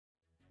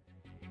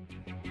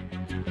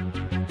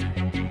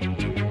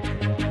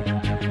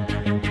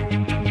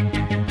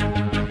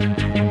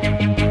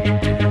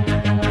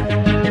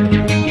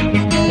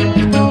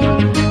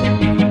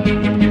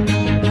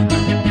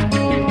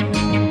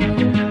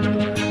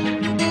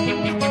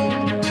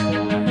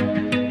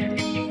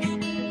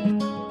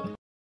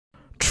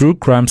True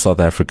Crime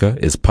South Africa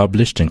is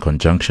published in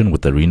conjunction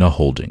with Arena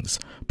Holdings,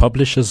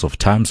 publishers of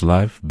Times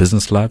Live,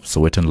 Business Live,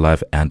 Sowetan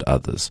Live, and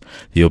others.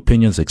 The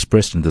opinions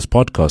expressed in this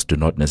podcast do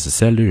not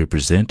necessarily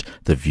represent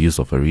the views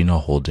of Arena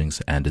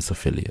Holdings and its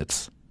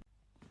affiliates.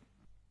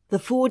 The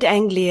Ford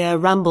Anglia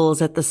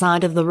rumbles at the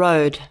side of the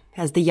road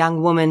as the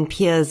young woman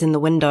peers in the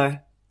window.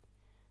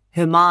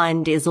 Her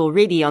mind is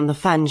already on the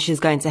fun she's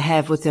going to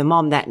have with her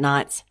mom that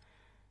night,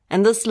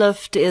 and this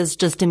lift is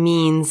just a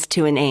means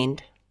to an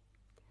end.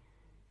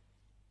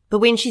 But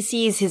when she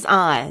sees his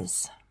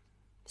eyes,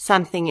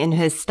 something in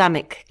her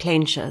stomach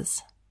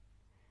clenches.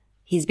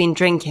 He's been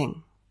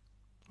drinking,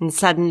 and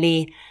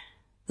suddenly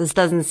this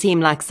doesn't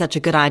seem like such a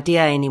good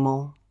idea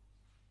anymore.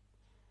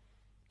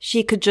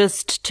 She could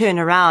just turn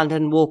around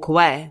and walk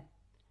away,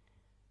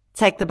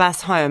 take the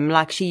bus home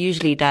like she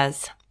usually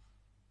does.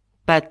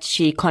 But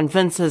she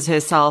convinces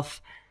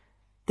herself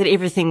that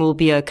everything will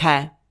be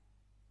okay.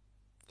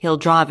 He'll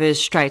drive her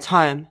straight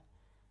home.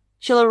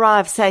 She'll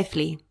arrive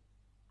safely,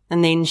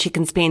 and then she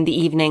can spend the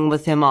evening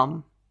with her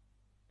mom.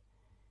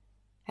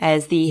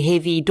 As the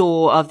heavy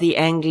door of the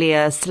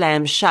Anglia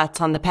slams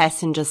shut on the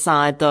passenger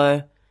side,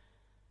 though,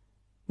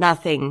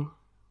 nothing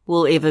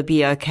will ever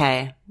be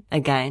okay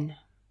again.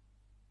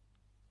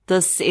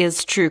 This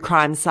is True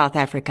Crime South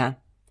Africa.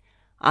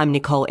 I'm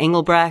Nicole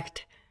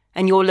Engelbrecht,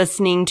 and you're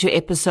listening to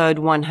episode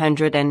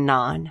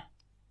 109,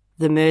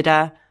 The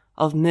Murder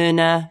of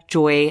Myrna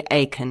Joy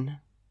Aiken.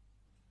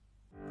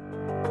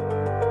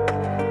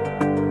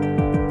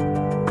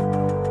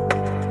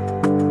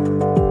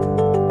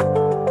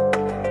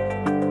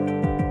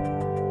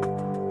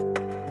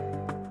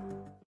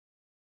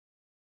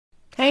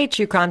 Hey,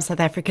 True Crime South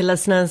Africa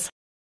listeners.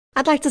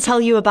 I'd like to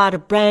tell you about a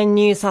brand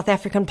new South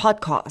African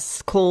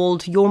podcast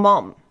called Your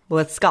Mom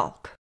with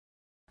Skulk.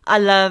 I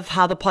love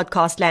how the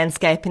podcast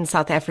landscape in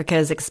South Africa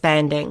is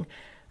expanding,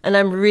 and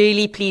I'm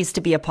really pleased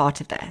to be a part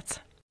of that.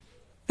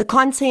 The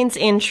content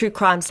in True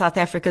Crime South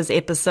Africa's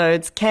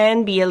episodes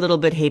can be a little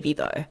bit heavy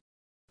though,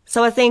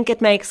 so I think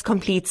it makes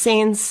complete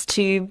sense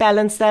to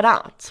balance that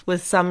out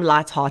with some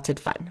light-hearted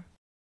fun.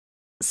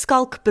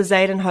 Skulk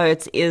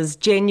Bezuidenhout is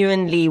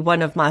genuinely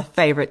one of my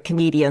favorite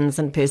comedians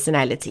and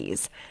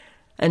personalities,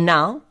 and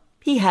now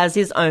he has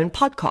his own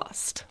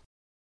podcast.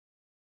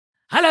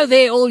 Hello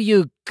there, all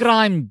you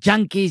crime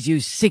junkies, you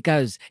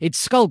sickos. It's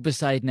Skulk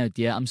Bezuidenhout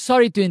here. I'm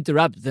sorry to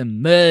interrupt the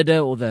murder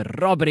or the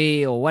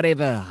robbery or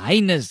whatever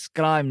heinous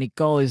crime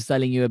Nicole is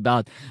telling you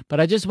about, but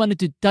I just wanted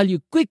to tell you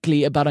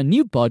quickly about a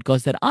new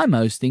podcast that I'm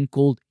hosting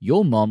called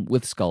Your Mom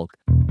with Skulk.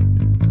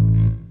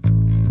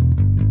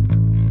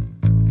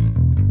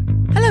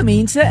 Hello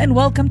mense, and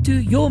welcome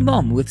to Your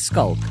Mom with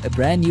Skulk, a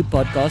brand new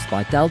podcast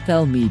by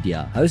Telltale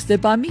Media,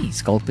 hosted by me,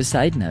 Skulk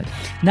Bezuidenhout.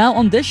 Now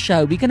on this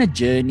show, we're going to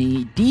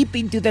journey deep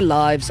into the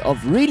lives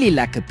of really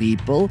lekker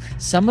people.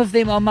 Some of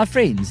them are my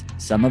friends,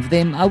 some of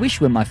them I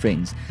wish were my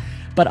friends.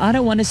 But I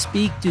don't want to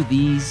speak to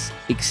these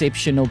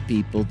exceptional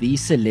people, these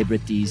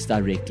celebrities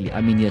directly. I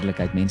mean,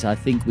 eerlikheid mense, I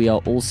think we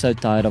are all so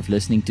tired of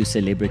listening to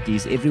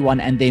celebrities. Everyone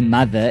and their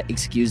mother,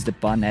 excuse the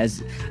pun,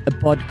 has a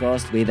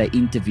podcast where they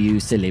interview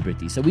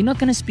celebrities. So we're not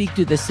going to speak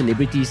to the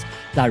celebrities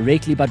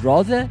directly, but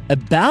rather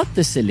about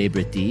the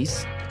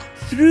celebrities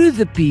through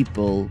the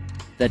people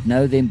that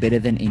know them better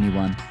than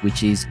anyone,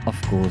 which is,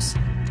 of course,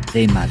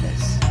 their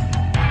mothers.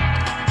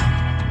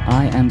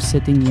 I am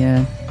sitting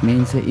here,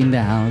 mense, in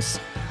the house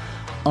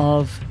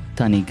of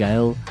Tannie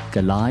Gail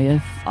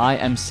Goliath. I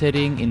am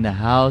sitting in the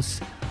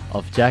house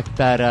of Jack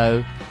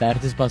Parow,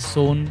 Bertus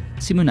Basson,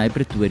 Simonay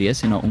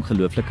Pretorius en haar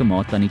ongelooflike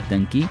maat Tannie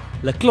Tinkie.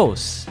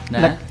 Leclos,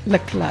 né?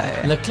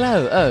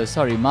 Leclos. Oh,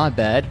 sorry, my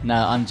bad. No,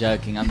 I'm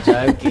joking.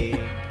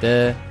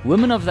 The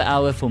woman of the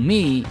hour for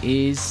me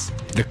is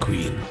The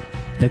Queen.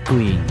 The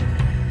Queen.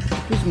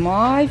 It's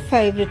my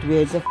favorite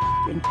words of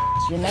you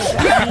know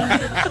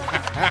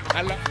what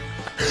I mean?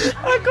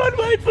 I can't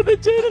wait for the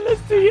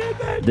journalists to hear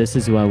that. This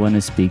is who I want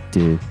to speak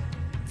to.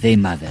 Their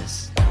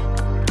mothers.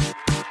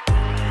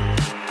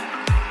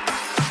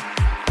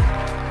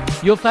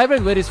 Your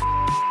favorite word is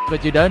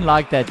but you don't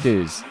like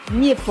tattoos.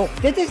 Nee, fok,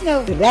 dit is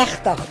nou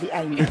regtig die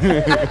einde.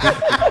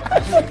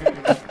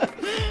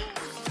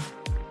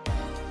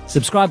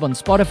 Subscribe on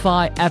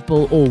Spotify,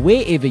 Apple, or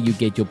wherever you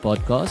get your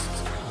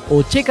podcasts.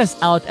 Or check us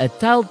out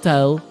at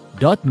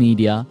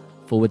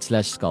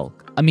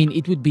telltale.media/skulk. I mean,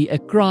 it would be a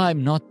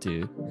crime not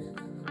to.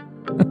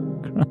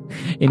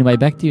 Anyway,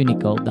 back to you,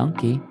 Nicole.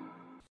 Dankie.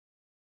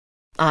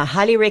 I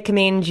highly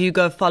recommend you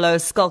go follow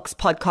Skulk's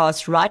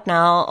podcast right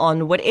now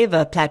on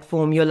whatever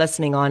platform you're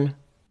listening on.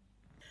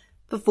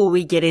 Before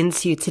we get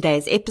into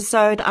today's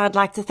episode, I'd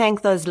like to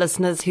thank those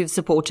listeners who've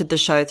supported the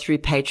show through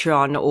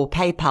Patreon or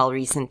PayPal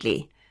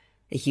recently.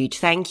 A huge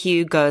thank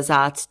you goes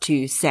out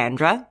to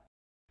Sandra,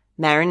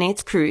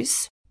 Marinette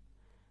Cruz,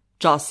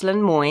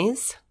 Jocelyn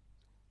Moyes,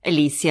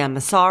 Alicia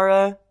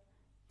Massaro,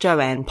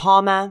 Joanne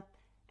Palmer,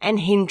 and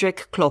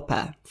Hendrik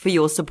Klopper for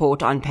your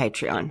support on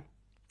Patreon.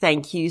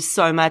 Thank you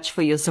so much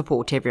for your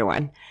support,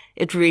 everyone.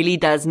 It really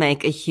does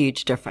make a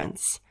huge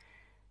difference.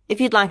 If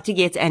you'd like to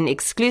get an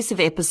exclusive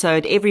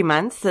episode every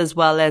month, as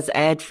well as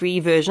ad-free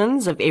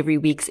versions of every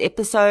week's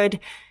episode,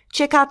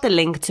 check out the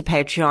link to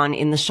Patreon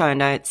in the show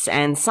notes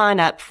and sign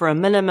up for a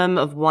minimum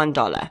of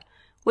 $1,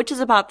 which is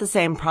about the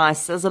same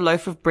price as a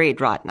loaf of bread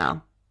right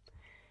now.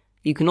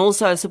 You can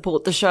also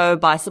support the show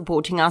by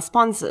supporting our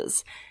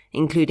sponsors,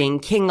 including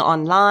King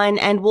Online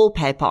and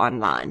Wallpaper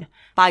Online,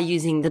 by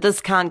using the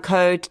discount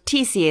code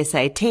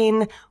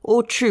TCSA10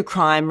 or True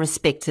Crime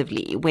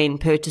respectively when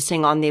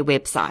purchasing on their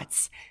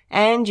websites,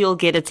 and you'll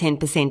get a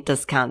 10%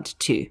 discount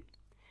too.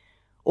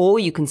 Or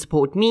you can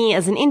support me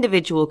as an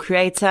individual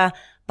creator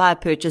by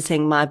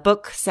purchasing my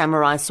book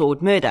Samurai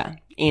Sword Murder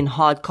in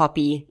hard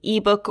copy,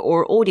 ebook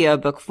or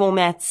audiobook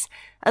formats,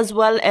 as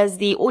well as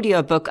the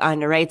audiobook I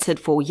narrated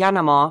for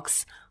Jana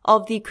Marks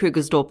of the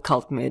Krugersdorp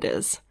cult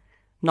murders.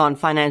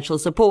 Non-financial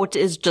support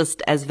is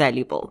just as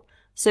valuable,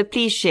 so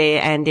please share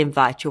and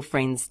invite your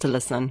friends to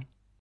listen.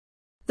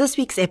 This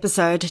week's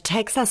episode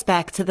takes us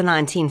back to the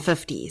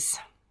 1950s,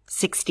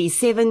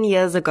 67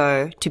 years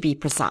ago to be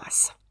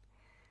precise.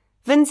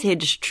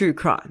 Vintage true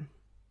crime.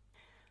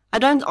 I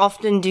don't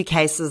often do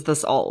cases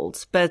this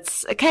old,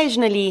 but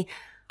occasionally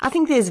I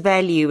think there's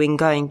value in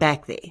going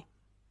back there.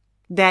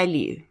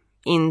 Value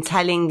in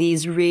telling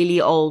these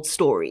really old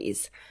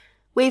stories,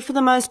 where for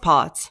the most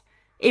part,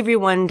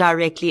 everyone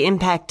directly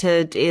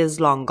impacted is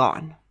long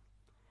gone.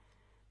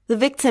 The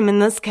victim in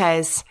this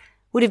case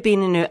would have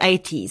been in her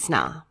 80s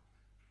now.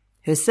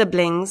 Her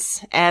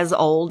siblings as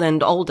old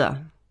and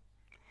older.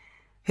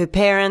 Her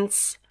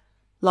parents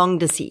long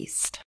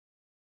deceased.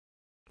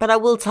 But I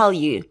will tell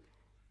you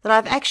that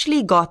I've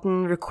actually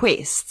gotten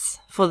requests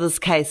for this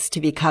case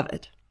to be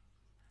covered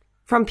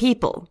from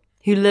people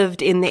who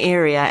lived in the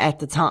area at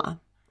the time.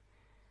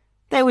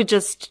 They were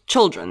just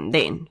children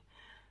then,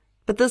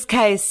 but this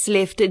case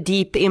left a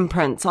deep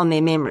imprint on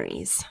their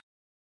memories.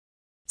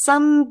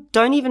 Some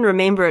don't even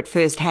remember it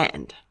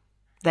firsthand.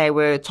 They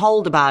were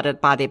told about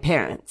it by their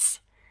parents.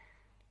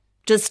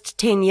 Just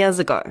 10 years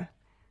ago,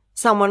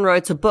 someone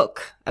wrote a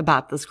book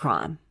about this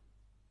crime.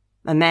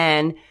 A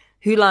man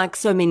who, like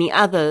so many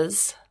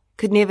others,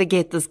 could never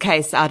get this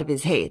case out of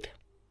his head.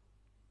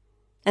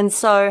 And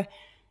so,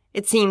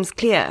 it seems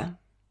clear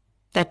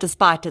that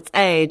despite its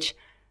age,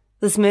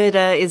 this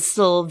murder is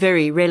still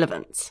very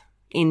relevant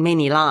in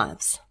many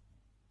lives.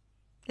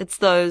 It's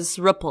those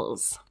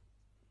ripples,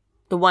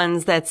 the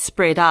ones that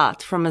spread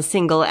out from a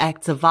single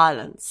act of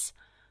violence,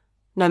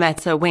 no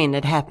matter when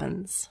it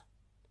happens.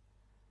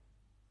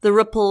 The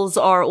ripples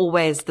are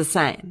always the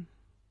same,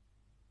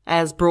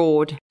 as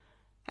broad,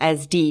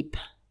 as deep,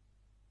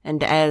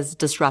 and as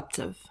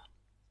disruptive.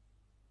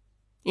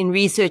 In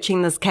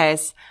researching this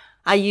case,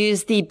 I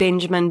used the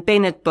Benjamin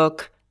Bennett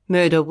book,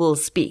 Murder Will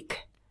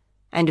Speak,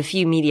 and a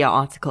few media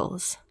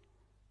articles.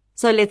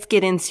 So let's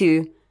get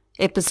into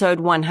episode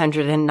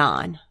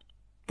 109,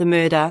 The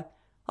Murder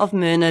of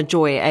Myrna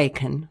Joy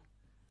Aiken.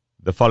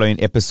 The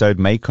following episode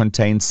may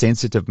contain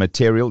sensitive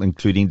material,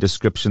 including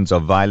descriptions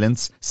of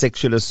violence,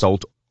 sexual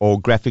assault, or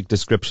graphic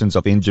descriptions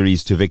of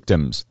injuries to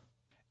victims.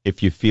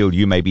 If you feel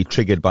you may be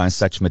triggered by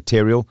such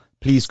material,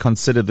 please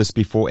consider this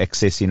before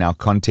accessing our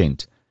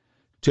content.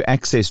 To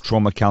access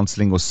trauma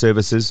counseling or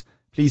services,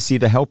 please see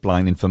the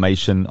helpline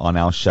information on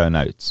our show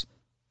notes.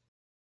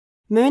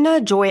 Myrna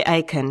Joy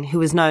Aiken, who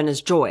was known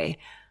as Joy,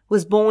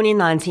 was born in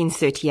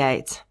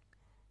 1938.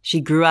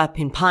 She grew up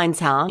in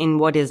Pinetown, in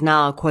what is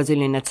now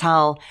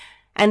KwaZulu-Natal,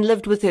 and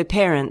lived with her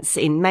parents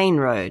in Main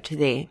Road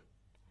there.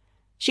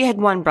 She had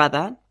one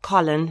brother,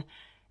 Colin,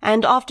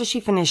 and after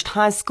she finished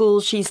high school,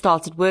 she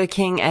started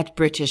working at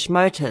British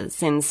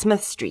Motors in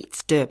Smith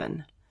Street,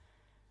 Durban.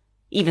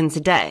 Even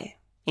today,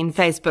 in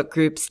Facebook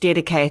groups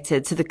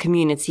dedicated to the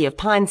community of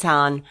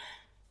Pinetown,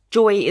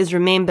 Joy is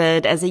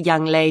remembered as a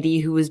young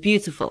lady who was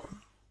beautiful,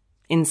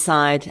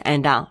 inside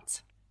and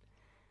out.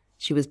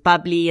 She was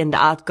bubbly and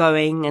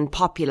outgoing and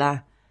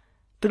popular,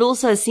 but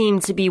also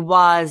seemed to be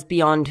wise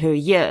beyond her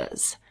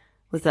years,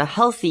 with a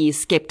healthy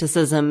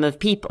skepticism of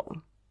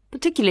people,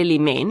 particularly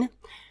men,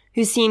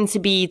 who seemed to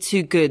be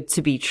too good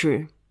to be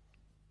true.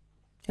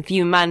 A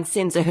few months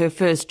into her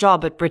first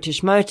job at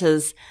British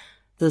Motors,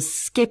 this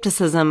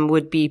skepticism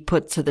would be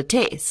put to the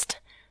test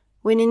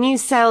when a new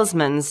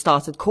salesman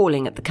started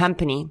calling at the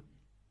company.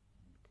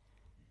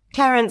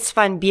 Clarence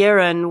van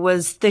Buren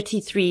was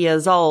 33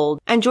 years old,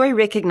 and Joy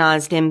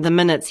recognized him the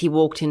minute he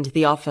walked into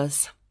the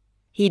office.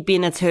 He'd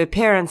been at her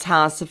parents'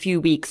 house a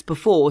few weeks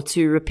before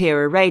to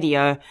repair a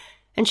radio,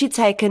 and she'd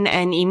taken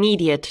an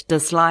immediate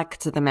dislike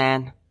to the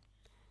man.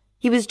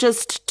 He was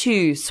just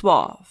too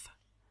suave.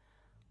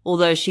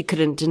 Although she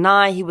couldn't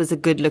deny he was a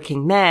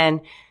good-looking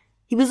man,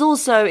 he was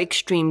also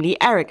extremely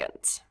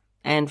arrogant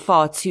and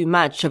far too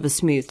much of a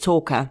smooth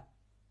talker.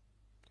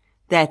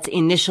 That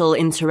initial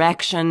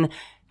interaction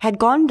had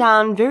gone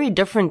down very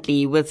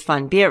differently with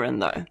Van Buren,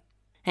 though,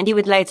 and he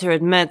would later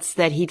admit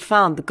that he'd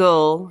found the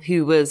girl,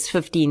 who was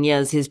 15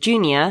 years his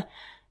junior,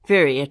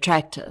 very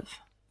attractive.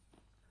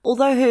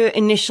 Although her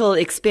initial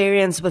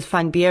experience with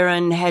Van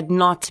Buren had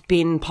not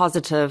been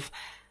positive,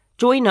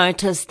 Joy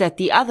noticed that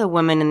the other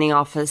women in the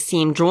office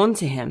seemed drawn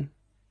to him.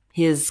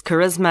 His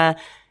charisma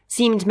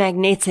seemed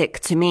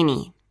magnetic to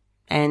many,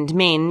 and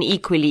men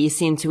equally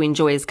seemed to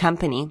enjoy his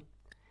company.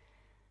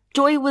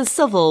 Joy was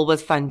civil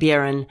with Van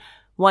Buren,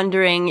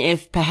 wondering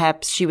if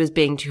perhaps she was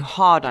being too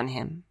hard on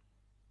him.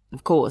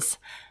 Of course,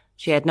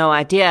 she had no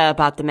idea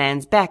about the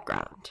man's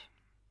background,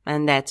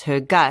 and that her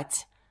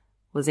gut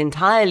was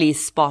entirely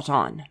spot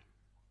on.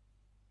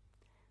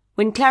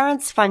 When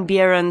Clarence Van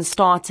Buren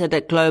started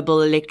at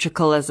Global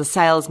Electrical as a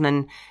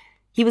salesman,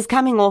 he was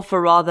coming off a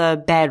rather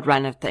bad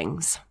run of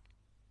things.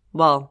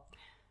 Well,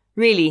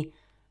 really,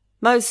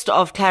 most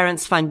of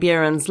Clarence Van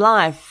Buren's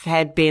life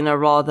had been a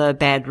rather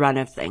bad run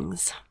of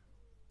things.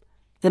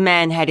 The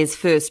man had his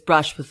first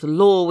brush with the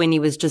law when he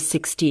was just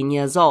 16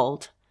 years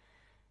old.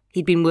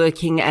 He'd been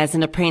working as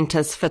an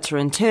apprentice fitter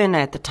and turner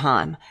at the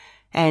time,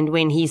 and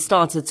when he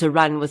started to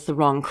run with the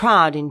wrong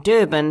crowd in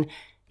Durban,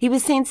 he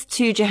was sent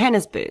to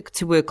Johannesburg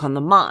to work on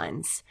the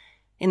mines,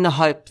 in the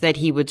hope that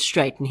he would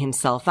straighten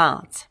himself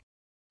out.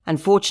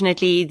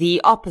 Unfortunately, the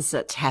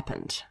opposite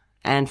happened,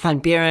 and Van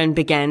Buren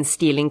began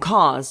stealing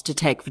cars to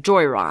take for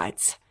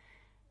joyrides.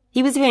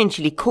 He was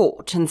eventually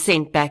caught and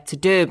sent back to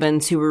Durban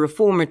to a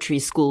reformatory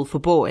school for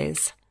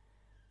boys.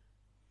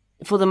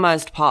 For the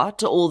most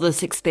part, all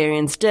this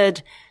experience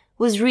did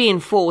was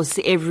reinforce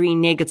every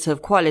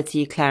negative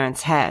quality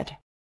Clarence had.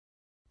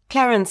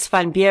 Clarence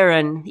Van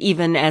Buren,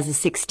 even as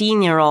a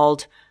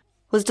 16-year-old,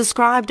 was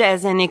described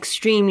as an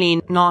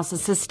extremely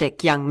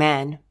narcissistic young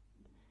man.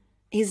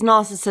 His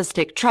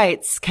narcissistic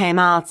traits came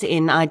out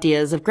in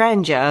ideas of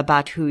grandeur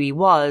about who he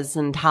was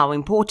and how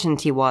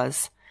important he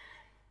was.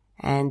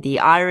 And the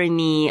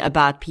irony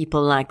about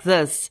people like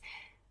this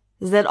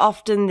is that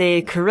often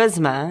their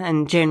charisma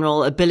and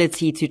general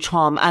ability to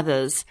charm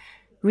others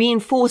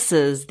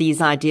reinforces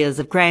these ideas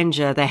of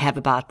grandeur they have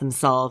about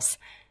themselves,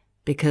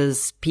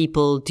 because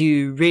people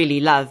do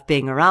really love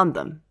being around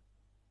them.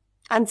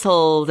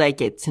 Until they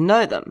get to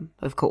know them,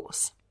 of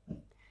course.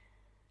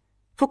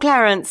 For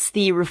Clarence,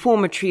 the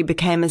reformatory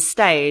became a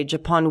stage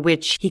upon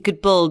which he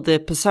could build the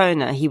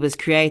persona he was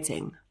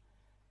creating.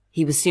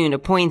 He was soon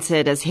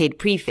appointed as head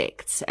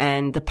prefect,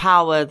 and the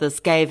power this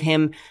gave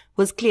him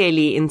was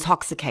clearly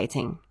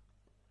intoxicating.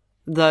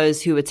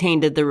 Those who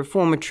attended the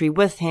reformatory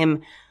with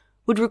him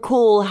would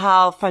recall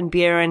how Van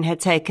Buren had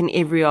taken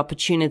every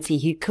opportunity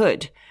he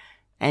could,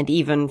 and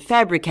even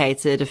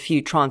fabricated a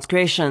few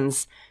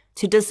transgressions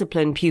to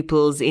discipline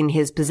pupils in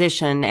his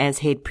position as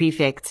head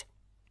prefect.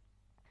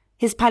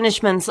 His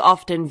punishments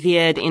often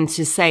veered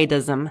into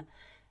sadism,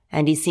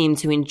 and he seemed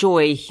to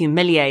enjoy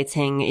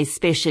humiliating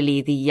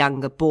especially the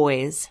younger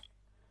boys.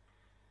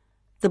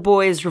 The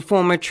boys'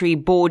 reformatory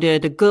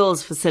bordered a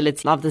girls'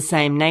 facility of the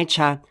same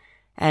nature,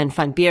 and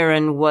Van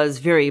Buren was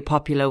very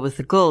popular with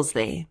the girls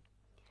there.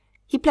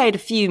 He played a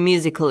few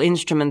musical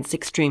instruments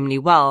extremely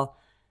well,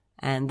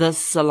 and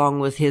this, along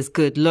with his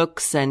good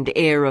looks and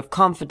air of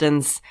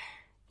confidence,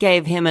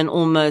 gave him an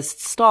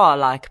almost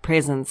star-like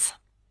presence.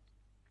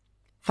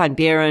 Van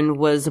Buren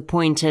was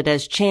appointed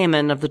as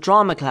chairman of the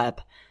drama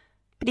club,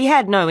 but he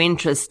had no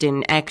interest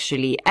in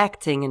actually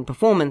acting in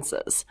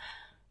performances.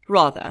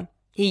 Rather,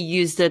 he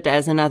used it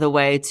as another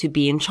way to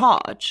be in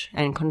charge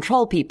and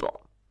control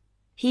people.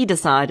 He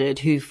decided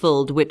who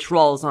filled which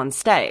roles on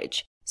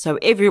stage, so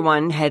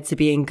everyone had to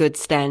be in good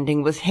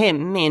standing with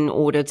him in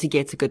order to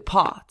get a good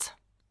part.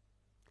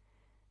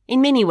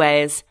 In many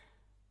ways,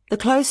 the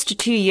close to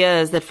 2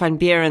 years that Van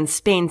Buren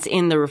spent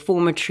in the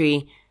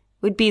reformatory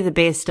would be the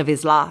best of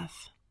his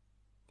life.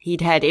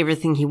 He'd had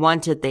everything he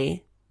wanted there: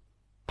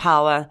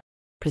 power,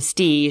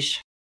 prestige,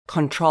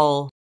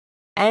 control,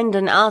 and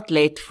an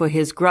outlet for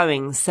his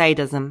growing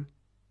sadism.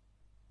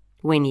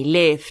 When he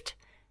left,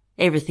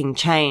 everything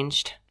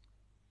changed.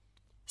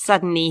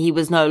 Suddenly he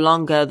was no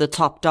longer the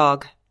top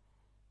dog.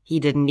 He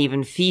didn't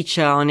even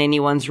feature on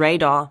anyone's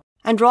radar,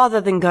 and rather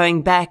than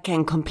going back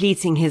and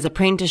completing his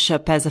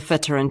apprenticeship as a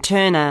fitter and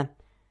turner,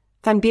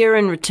 Van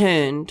Buren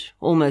returned,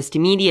 almost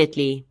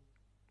immediately,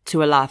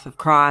 to a life of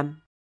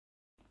crime.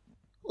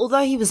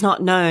 Although he was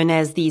not known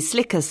as the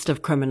slickest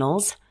of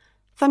criminals,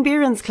 Van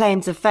Buren's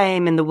claim to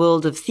fame in the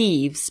world of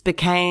thieves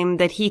became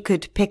that he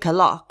could pick a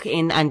lock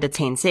in under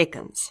 10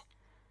 seconds.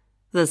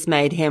 This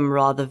made him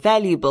rather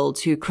valuable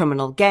to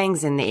criminal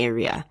gangs in the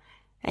area,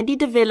 and he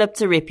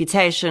developed a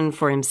reputation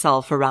for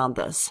himself around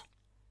this.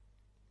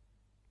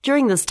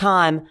 During this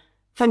time,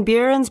 Van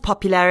Buren's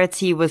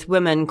popularity with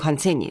women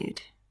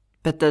continued,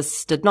 but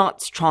this did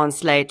not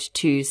translate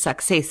to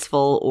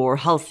successful or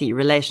healthy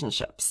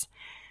relationships.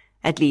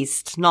 At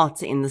least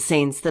not in the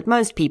sense that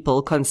most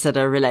people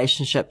consider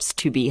relationships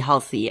to be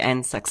healthy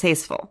and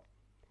successful.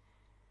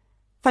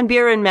 Van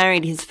Buren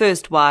married his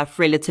first wife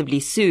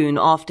relatively soon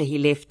after he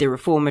left the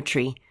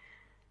reformatory.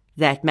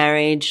 That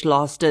marriage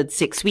lasted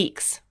 6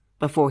 weeks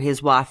before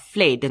his wife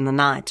fled in the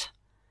night.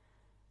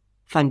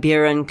 Van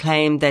Buren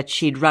claimed that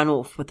she'd run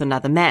off with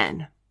another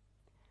man.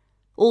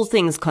 All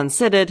things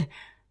considered,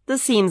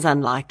 this seems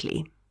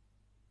unlikely.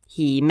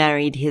 He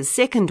married his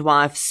second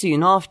wife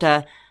soon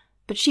after,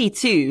 but she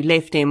too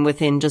left him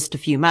within just a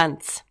few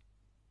months.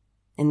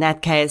 In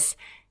that case,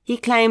 He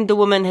claimed the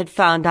woman had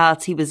found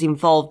out he was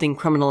involved in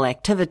criminal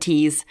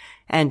activities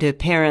and her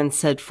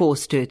parents had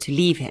forced her to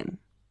leave him.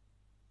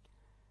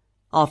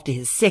 After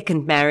his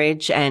second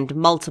marriage and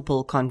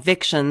multiple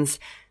convictions,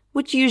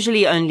 which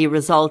usually only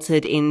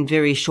resulted in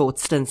very short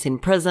stints in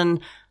prison,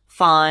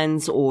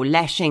 fines or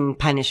lashing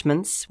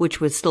punishments,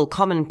 which were still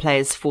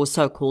commonplace for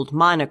so-called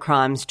minor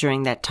crimes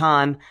during that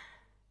time,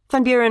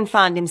 Van Buren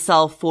found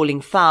himself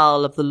falling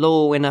foul of the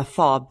law in a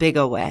far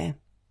bigger way.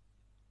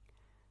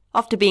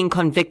 After being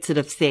convicted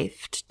of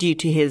theft due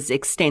to his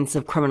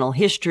extensive criminal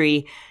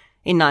history,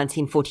 in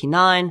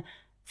 1949,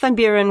 Van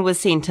Buren was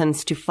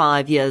sentenced to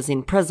 5 years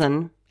in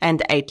prison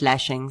and 8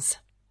 lashings.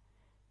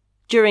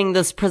 During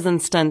this prison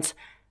stint,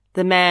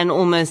 the man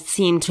almost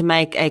seemed to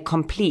make a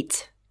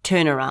complete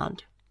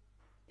turnaround.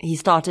 He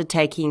started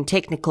taking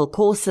technical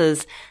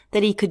courses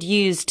that he could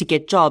use to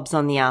get jobs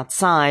on the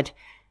outside,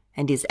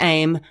 and his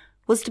aim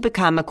was to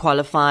become a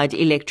qualified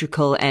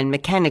electrical and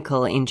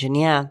mechanical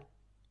engineer.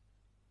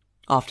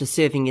 After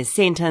serving his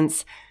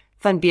sentence,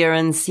 Van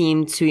Buren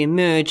seemed to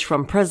emerge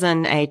from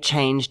prison a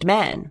changed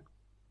man.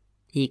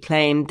 He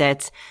claimed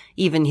that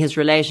even his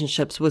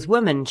relationships with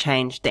women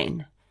changed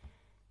then.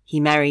 He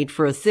married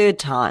for a third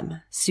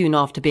time soon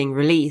after being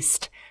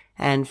released,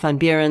 and Van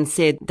Buren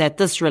said that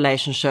this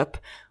relationship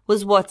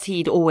was what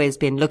he'd always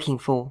been looking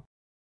for.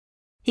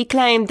 He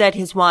claimed that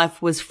his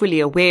wife was fully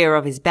aware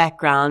of his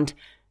background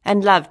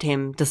and loved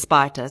him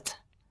despite it.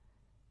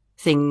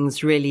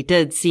 Things really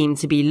did seem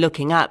to be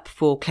looking up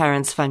for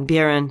Clarence Van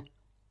Buren.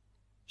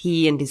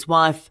 He and his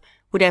wife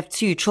would have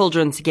 2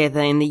 children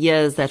together in the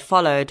years that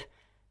followed,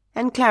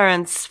 and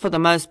Clarence, for the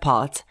most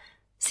part,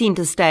 seemed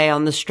to stay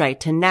on the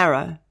straight and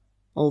narrow,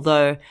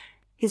 although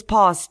his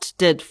past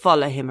did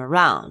follow him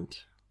around,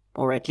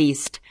 or at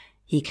least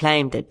he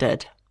claimed it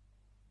did.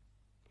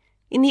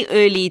 In the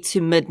early to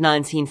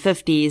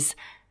mid-1950s,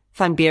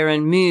 Van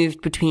Buren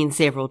moved between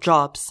several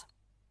jobs.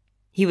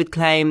 He would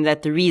claim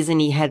that the reason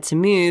he had to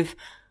move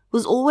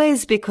was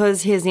always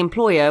because his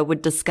employer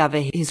would discover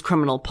his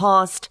criminal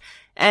past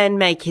and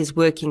make his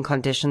working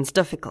conditions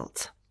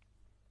difficult.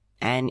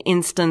 An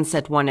instance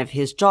at one of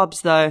his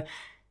jobs, though,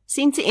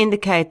 seemed to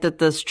indicate that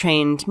this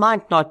trend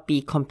might not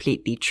be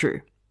completely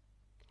true.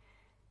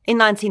 In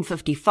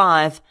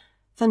 1955,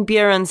 Van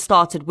Buren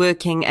started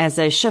working as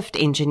a shift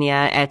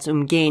engineer at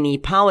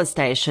Umgeni Power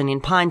Station in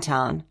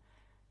Pinetown.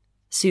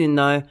 Soon,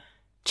 though,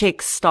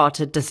 checks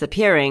started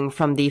disappearing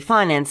from the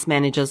finance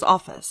manager's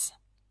office.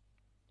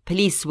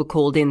 Police were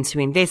called in to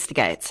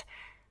investigate.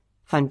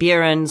 Van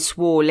Buren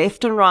swore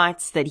left and right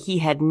that he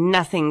had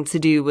nothing to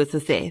do with the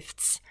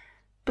thefts,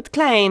 but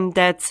claimed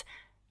that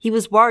he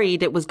was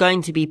worried it was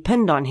going to be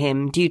pinned on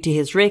him due to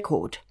his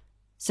record,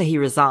 so he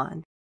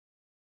resigned.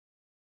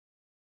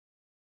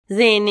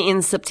 Then,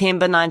 in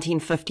September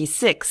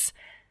 1956,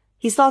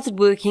 he started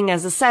working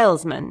as a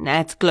salesman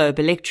at Globe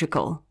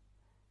Electrical.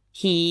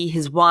 He,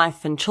 his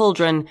wife, and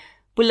children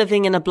were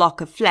living in a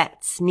block of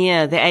flats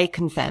near the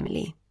Aiken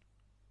family.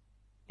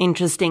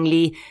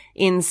 Interestingly,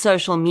 in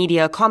social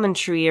media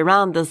commentary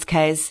around this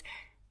case,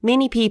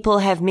 many people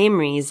have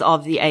memories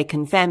of the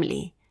Aiken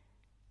family,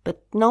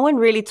 but no one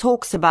really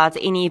talks about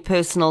any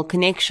personal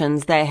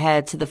connections they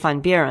had to the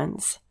Van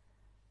Burens.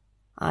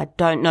 I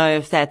don't know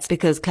if that's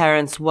because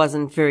Clarence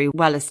wasn't very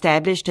well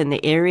established in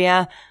the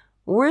area,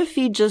 or if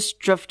he just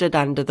drifted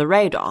under the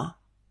radar.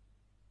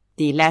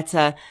 The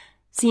latter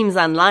seems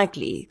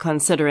unlikely,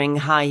 considering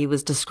how he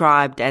was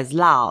described as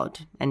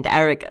loud and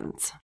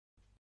arrogant.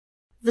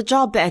 The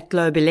job at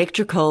Globe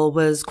Electrical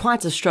was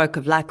quite a stroke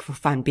of luck for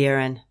Van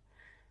Buren.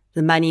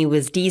 The money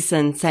was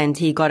decent and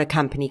he got a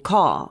company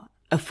car,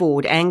 a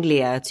Ford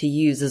Anglia, to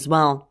use as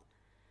well.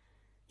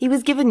 He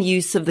was given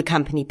use of the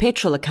company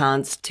petrol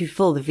accounts to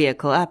fill the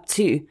vehicle up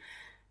too,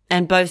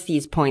 and both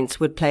these points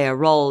would play a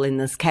role in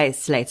this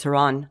case later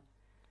on.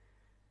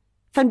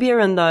 Van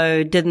Buren,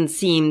 though, didn't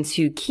seem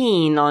too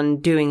keen on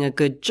doing a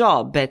good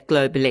job at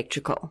Globe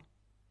Electrical.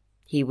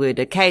 He would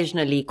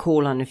occasionally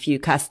call on a few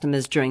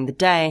customers during the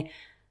day,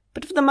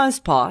 but for the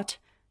most part,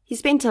 he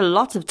spent a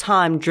lot of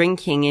time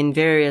drinking in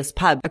various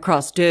pubs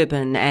across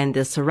Durban and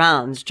the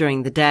surrounds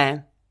during the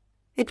day.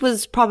 It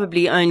was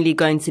probably only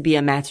going to be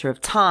a matter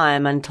of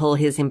time until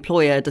his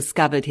employer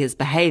discovered his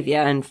behavior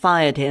and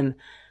fired him,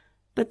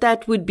 but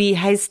that would be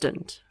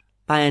hastened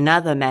by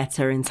another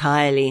matter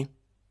entirely.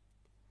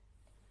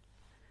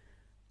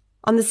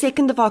 On the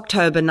 2nd of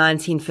October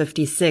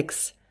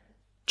 1956,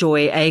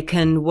 Joy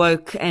Aiken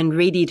woke and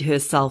readied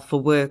herself for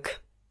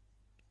work.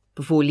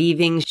 Before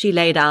leaving, she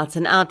laid out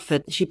an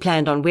outfit she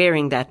planned on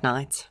wearing that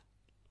night.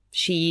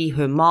 She,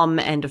 her mom,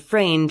 and a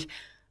friend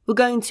were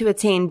going to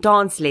attend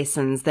dance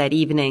lessons that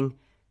evening,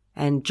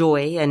 and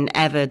Joy, an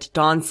avid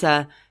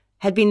dancer,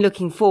 had been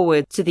looking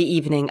forward to the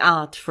evening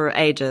out for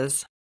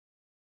ages.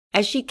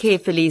 As she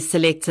carefully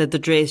selected the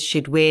dress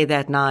she'd wear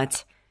that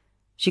night,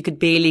 she could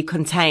barely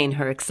contain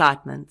her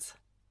excitement.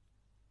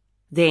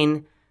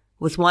 Then,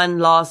 with one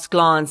last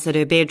glance at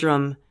her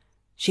bedroom,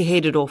 she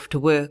headed off to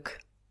work.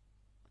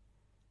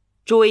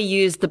 Joy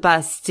used the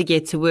bus to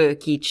get to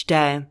work each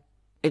day.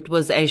 It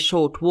was a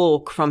short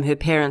walk from her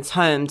parents'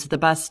 home to the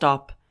bus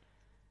stop.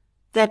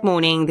 That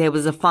morning there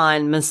was a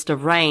fine mist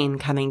of rain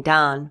coming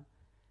down.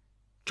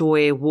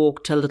 Joy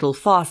walked a little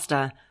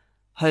faster,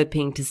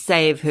 hoping to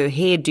save her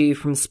hairdo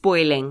from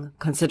spoiling,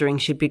 considering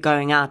she'd be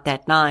going out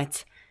that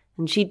night,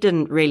 and she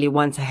didn't really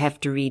want to have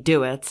to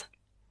redo it.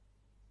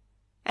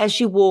 As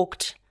she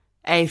walked,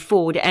 a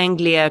Ford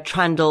Anglia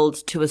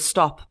trundled to a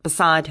stop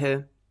beside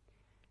her.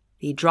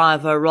 The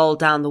driver rolled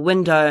down the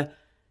window,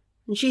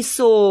 and she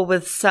saw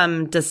with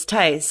some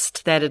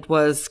distaste that it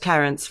was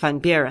Clarence Van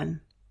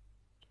Buren.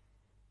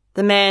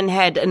 The man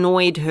had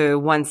annoyed her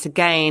once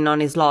again on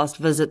his last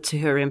visit to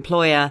her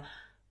employer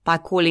by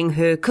calling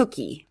her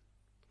Cookie.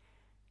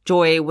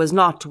 Joy was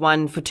not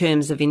one for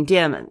terms of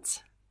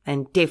endearment,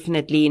 and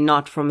definitely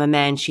not from a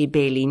man she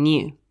barely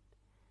knew.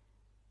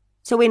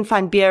 So when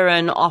Van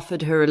Buren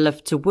offered her a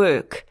lift to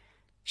work,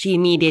 she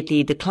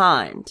immediately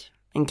declined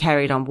and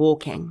carried on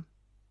walking.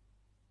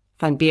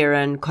 Van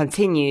Buren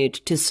continued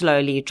to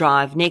slowly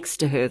drive next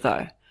to her,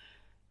 though,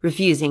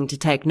 refusing to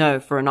take no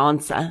for an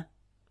answer.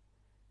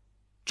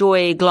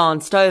 Joy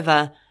glanced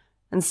over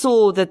and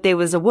saw that there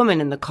was a woman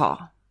in the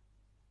car.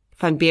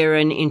 Van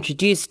Buren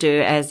introduced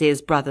her as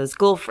his brother's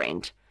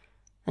girlfriend,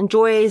 and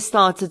Joy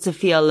started to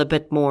feel a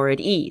bit more at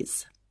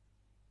ease.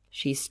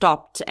 She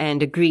stopped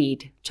and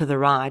agreed to the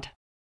ride.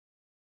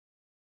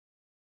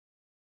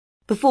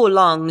 Before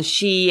long,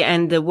 she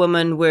and the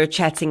woman were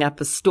chatting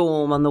up a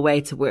storm on the way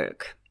to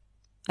work,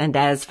 and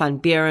as Van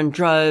Buren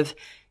drove,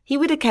 he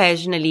would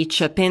occasionally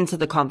chip into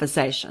the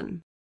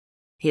conversation.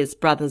 His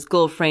brother's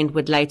girlfriend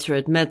would later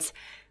admit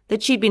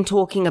that she'd been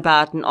talking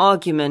about an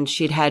argument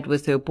she'd had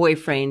with her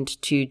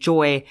boyfriend to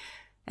Joy,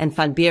 and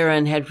Van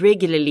Buren had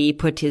regularly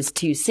put his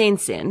 2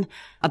 cents in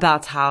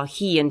about how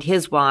he and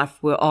his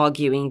wife were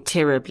arguing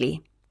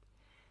terribly.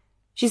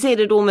 She said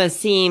it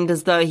almost seemed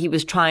as though he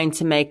was trying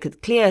to make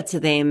it clear to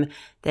them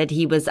that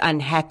he was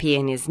unhappy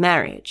in his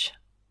marriage.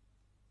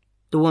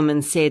 The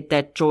woman said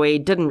that Joy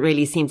didn't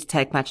really seem to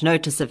take much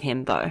notice of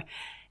him, though,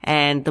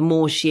 and the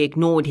more she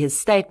ignored his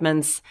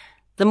statements,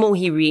 the more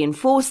he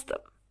reinforced them,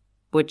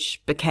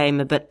 which became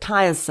a bit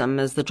tiresome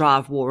as the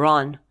drive wore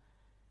on.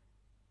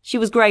 She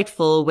was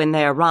grateful when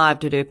they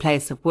arrived at her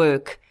place of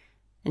work,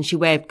 and she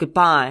waved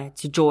goodbye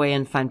to Joy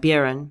and Van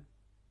Buren.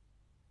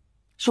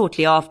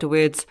 Shortly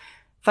afterwards,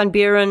 Van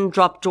Buren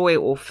dropped Joy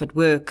off at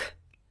work.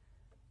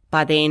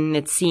 By then,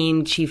 it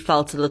seemed she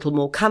felt a little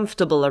more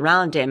comfortable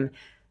around him,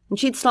 and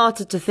she'd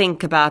started to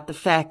think about the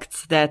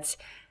fact that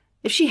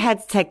if she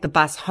had to take the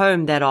bus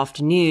home that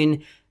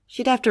afternoon,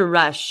 she'd have to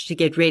rush to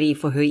get ready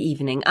for her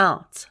evening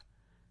out.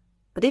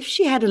 But if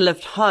she had a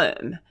lift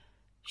home,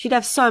 she'd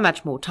have so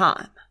much more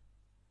time.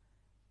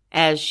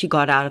 As she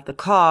got out of the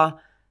car,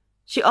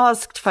 she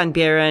asked Van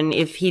Buren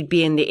if he'd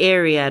be in the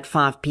area at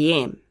 5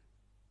 p.m.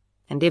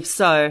 And if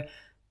so,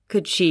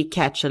 could she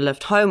catch a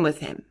lift home with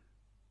him?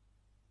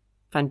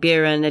 Van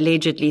Buren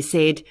allegedly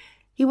said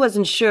he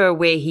wasn't sure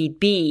where he'd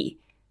be,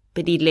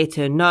 but he'd let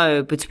her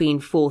know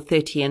between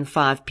 4:30 and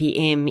 5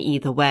 p.m.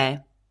 either way.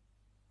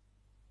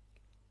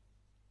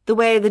 The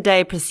way the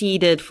day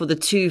proceeded for the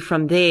two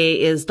from there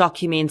is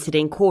documented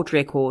in court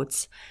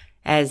records,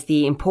 as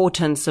the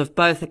importance of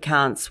both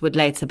accounts would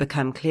later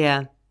become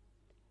clear.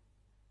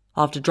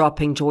 After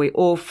dropping Joy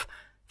off,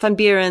 Van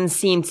Buren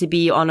seemed to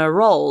be on a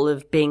roll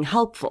of being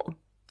helpful,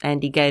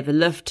 and he gave a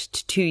lift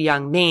to 2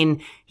 young men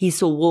he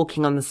saw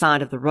walking on the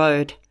side of the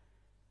road.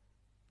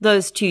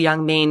 Those 2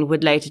 young men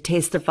would later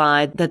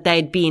testify that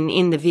they'd been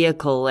in the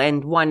vehicle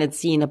and one had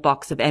seen a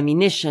box of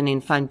ammunition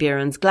in Van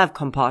Buren's glove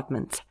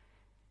compartment.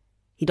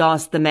 He'd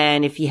asked the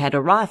man if he had a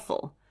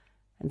rifle,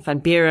 and Van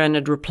Buren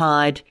had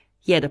replied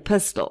he had a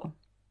pistol.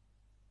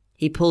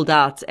 He pulled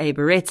out a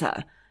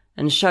Beretta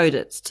and showed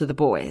it to the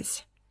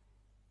boys.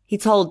 He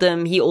told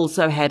them he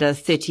also had a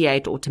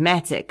 .38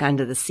 automatic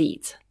under the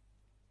seat.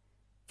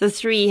 The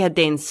 3 had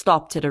then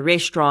stopped at a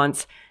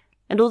restaurant,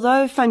 and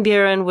although Van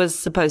Buren was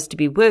supposed to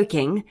be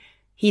working,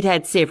 he'd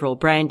had several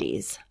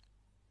brandies.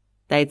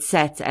 They'd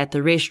sat at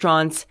the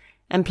restaurant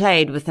and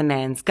played with the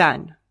man's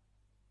gun.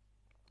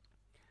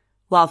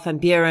 While Van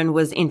Buren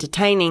was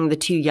entertaining the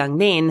 2 young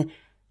men,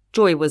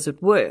 Joy was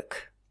at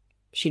work.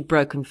 She'd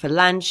broken for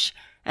lunch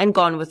and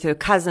gone with her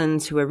cousin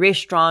to a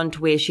restaurant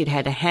where she'd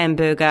had a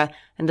hamburger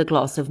and a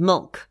glass of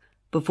milk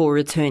before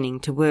returning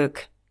to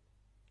work.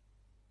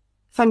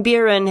 Van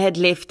Buren had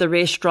left the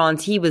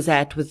restaurant he was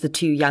at with the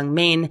 2 young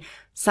men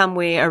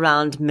somewhere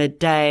around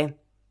midday,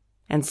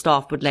 and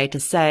staff would later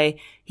say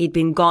he'd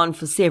been gone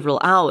for several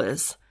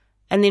hours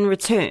and then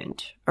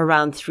returned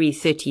around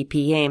 3:30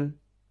 p.m.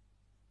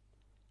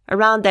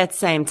 Around that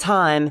same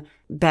time,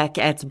 back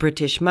at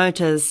British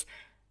Motors,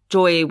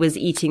 Joy was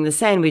eating the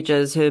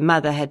sandwiches her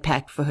mother had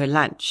packed for her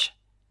lunch.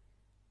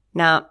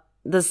 Now,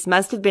 this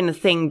must have been a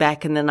thing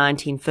back in the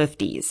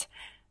 1950s,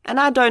 and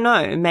I don't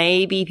know,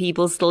 maybe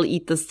people still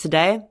eat this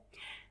today,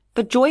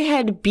 but Joy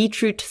had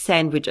beetroot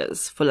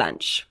sandwiches for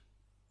lunch.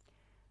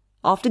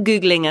 After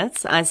Googling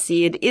it, I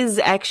see it is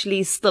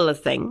actually still a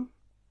thing,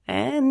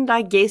 and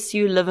I guess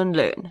you live and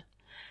learn.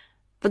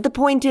 But the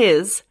point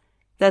is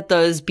that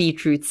those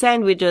beetroot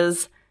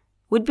sandwiches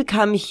would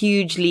become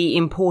hugely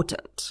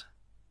important.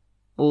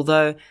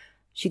 Although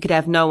She could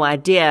have no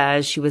idea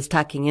as she was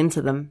tucking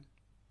into them.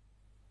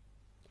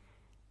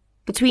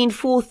 Between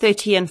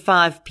 4:30 and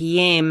 5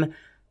 p.m.,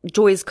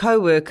 Joy's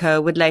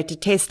co-worker would later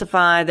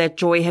testify that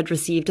Joy had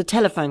received a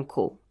telephone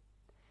call.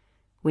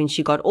 When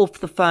she got off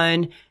the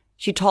phone,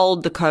 she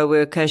told the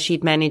co-worker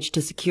she'd managed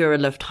to secure a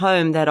lift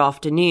home that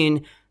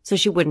afternoon so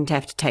she wouldn't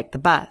have to take the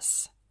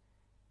bus.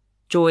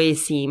 Joy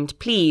seemed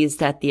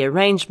pleased at the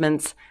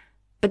arrangements,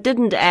 but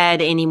didn't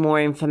add any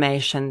more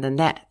information than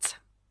that.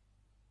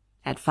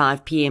 At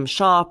 5 p.m.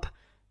 sharp,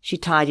 she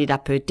tidied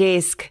up her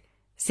desk,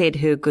 said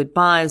her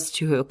goodbyes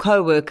to her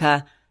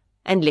co-worker,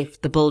 and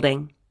left the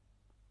building.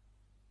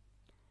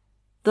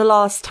 The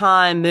last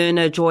time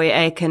Myrna Joy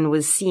Aiken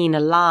was seen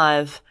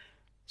alive,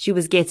 she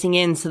was getting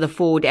into the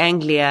Ford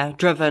Anglia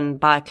driven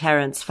by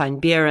Clarence Van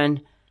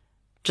Buren,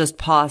 just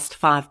past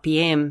 5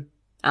 p.m.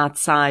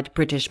 outside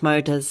British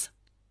Motors.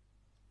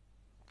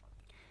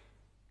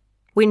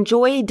 When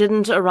Joy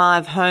didn't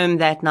arrive home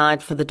that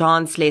night for the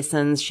dance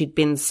lessons she'd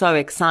been so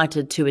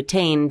excited to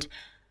attend,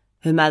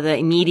 her mother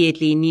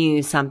immediately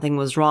knew something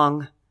was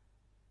wrong.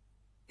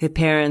 Her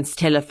parents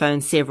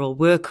telephoned several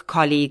work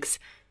colleagues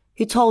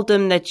who told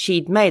them that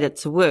she'd made it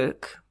to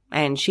work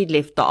and she'd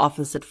left the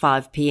office at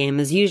 5 p.m.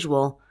 as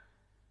usual.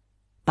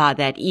 By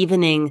that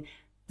evening,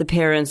 the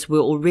parents were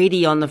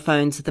already on the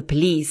phone to the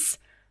police,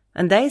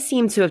 and they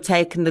seemed to have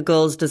taken the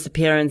girl's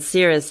disappearance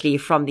seriously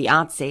from the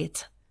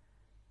outset.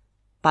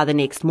 By the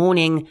next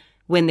morning,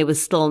 when there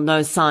was still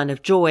no sign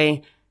of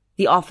Joy,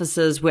 the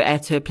officers were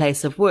at her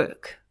place of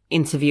work,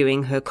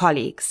 interviewing her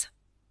colleagues.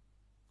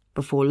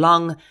 Before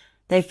long,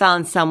 they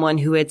found someone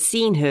who had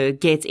seen her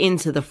get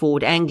into the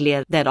Ford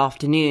Anglia that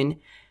afternoon,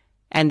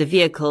 and the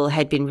vehicle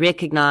had been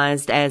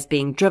recognized as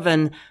being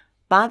driven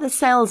by the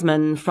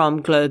salesman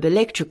from Globe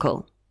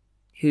Electrical,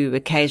 who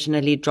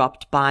occasionally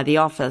dropped by the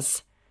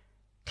office,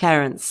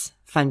 Clarence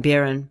Van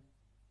Buren.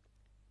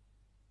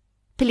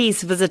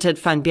 Police visited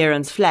Van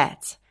Buren's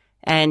flat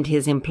and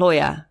his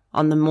employer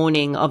on the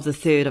morning of the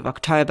 3rd of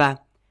October.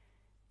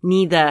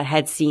 Neither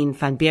had seen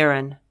Van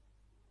Buren.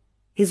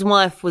 His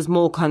wife was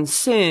more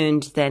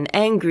concerned than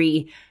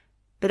angry,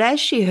 but as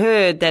she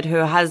heard that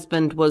her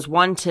husband was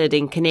wanted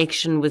in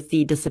connection with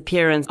the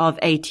disappearance of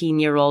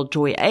 18-year-old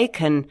Joy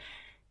Aiken,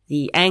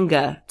 the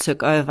anger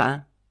took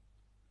over.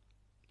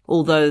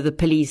 Although the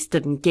police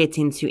didn't get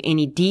into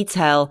any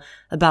detail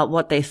about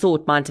what they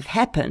thought might have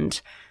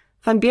happened,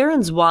 Van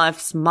Buren's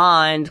wife's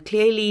mind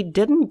clearly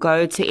didn't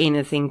go to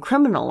anything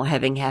criminal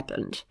having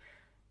happened.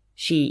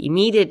 She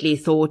immediately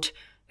thought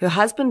her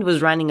husband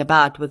was running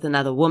about with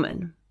another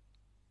woman.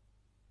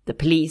 The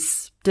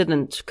police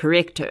didn't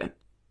correct her.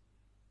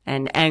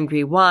 An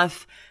angry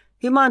wife,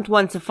 who might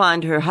want to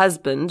find her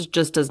husband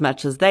just as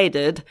much as they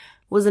did,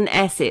 was an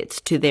asset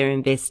to their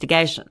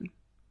investigation.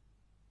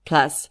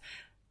 Plus,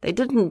 they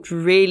didn't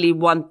really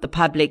want the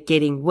public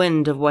getting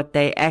wind of what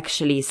they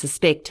actually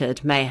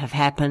suspected may have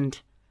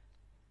happened.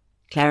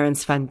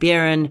 Clarence Van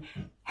Buren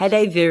had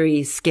a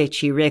very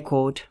sketchy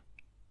record.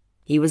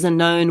 He was a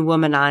known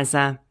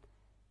womanizer,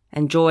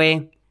 and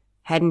Joy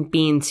hadn't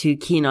been too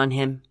keen on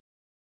him.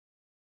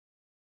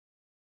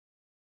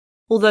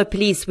 Although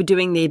police were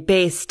doing their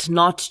best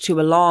not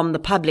to alarm the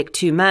public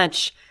too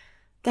much,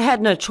 they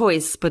had no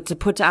choice but to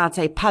put out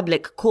a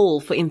public call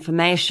for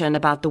information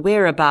about the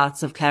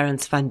whereabouts of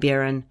Clarence Van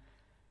Buren.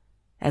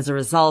 As a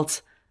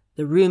result,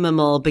 the rumour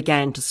mill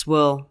began to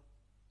swirl.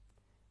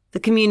 The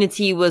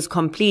community was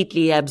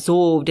completely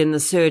absorbed in the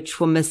search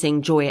for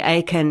missing Joy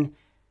Aiken.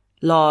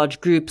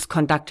 Large groups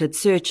conducted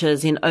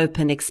searches in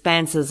open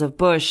expanses of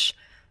bush,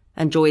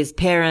 and Joy's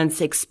parents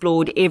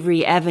explored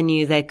every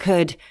avenue they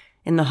could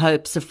in the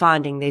hopes of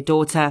finding their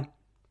daughter.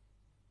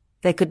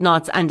 They could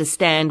not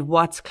understand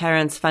what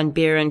Clarence Van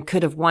Buren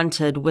could have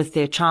wanted with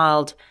their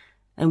child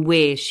and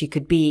where she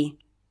could be.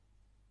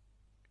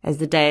 As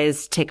the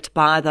days ticked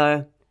by,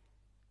 though,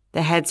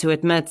 they had to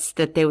admit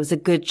that there was a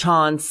good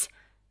chance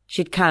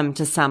she'd come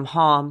to some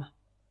harm.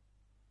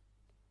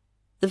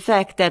 The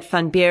fact that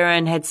Van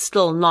Buren had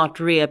still not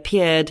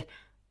reappeared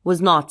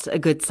was not a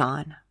good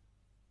sign.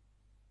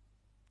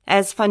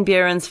 As Van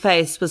Buren's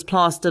face was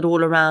plastered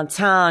all around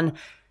town,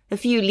 a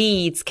few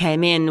leads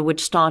came in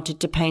which started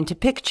to paint a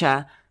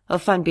picture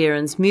of Van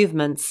Buren's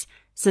movements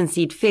since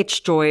he'd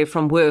fetched Joy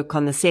from work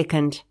on the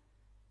 2nd.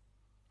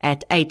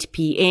 At 8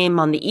 p.m.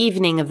 on the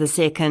evening of the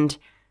 2nd,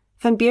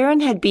 Van Buren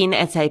had been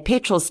at a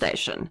petrol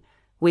station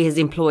where his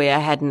employer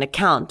had an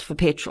account for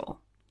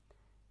petrol.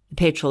 The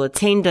petrol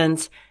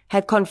attendant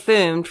had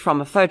confirmed from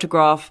a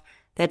photograph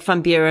that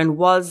Van Buren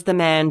was the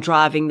man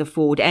driving the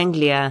Ford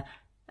Anglia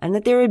and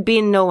that there had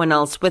been no one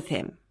else with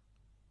him.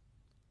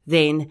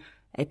 Then,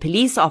 a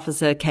police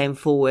officer came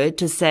forward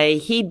to say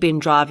he'd been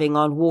driving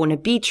on Warner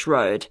Beach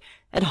Road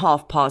at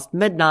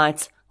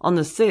midnight on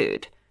the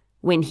 3rd,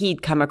 when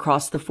he'd come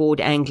across the Ford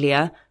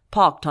Anglia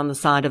parked on the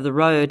side of the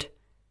road.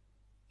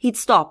 He'd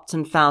stopped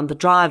and found the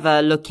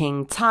driver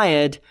looking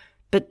tired,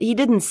 but he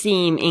didn't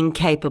seem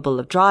incapable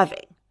of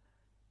driving.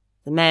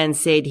 The man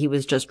said he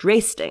was just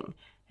resting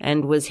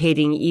and was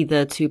heading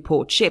either to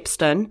Port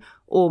Shepstone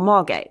or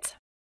Margate.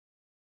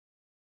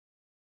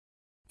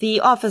 The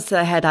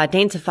officer had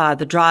identified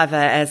the driver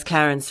as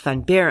Clarence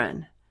Van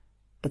Buren,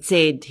 but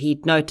said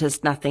he'd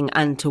noticed nothing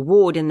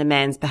untoward in the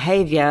man's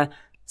behaviour,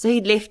 so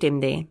he'd left him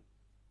there.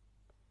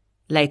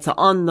 Later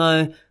on,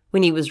 though,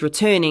 when he was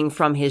returning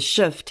from his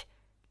shift,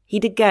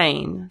 he'd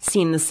again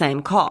seen the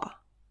same car,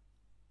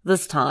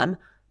 this time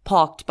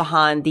parked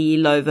behind the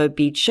Lovo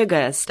Beach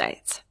Sugar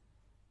Estate.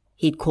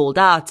 He'd called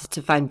out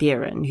to Van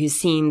Buren, who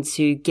seemed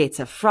to get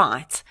a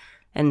fright,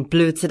 and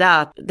blurted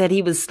out that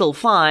he was still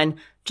fine,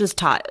 just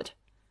tired.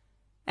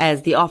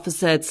 As the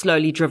officer had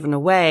slowly driven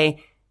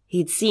away,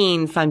 he'd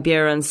seen Van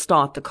Buren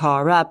start the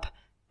car up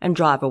and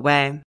drive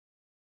away.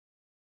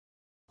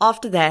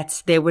 After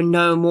that, there were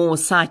no more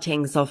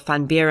sightings of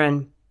Van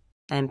Buren,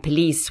 and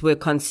police were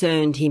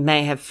concerned he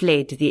may have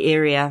fled the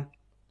area.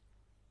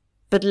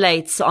 But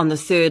late on the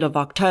 3rd of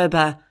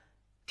October,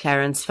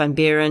 Clarence Van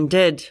Buren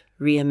did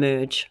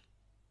re-emerge.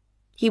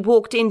 He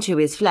walked into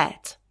his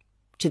flat,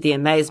 to the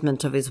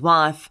amazement of his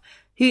wife,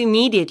 who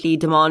immediately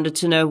demanded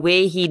to know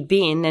where he'd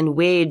been and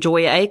where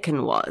Joy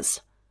Aiken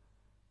was.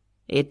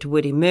 It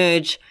would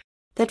emerge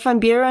that Van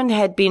Buren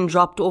had been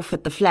dropped off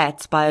at the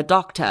flat by a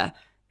doctor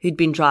who'd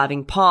been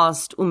driving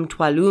past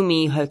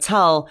Umthwalumi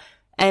Hotel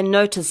and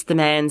noticed the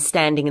man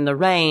standing in the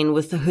rain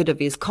with the hood of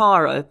his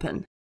car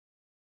open.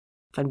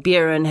 Van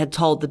Buren had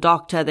told the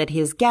doctor that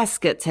his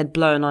gasket had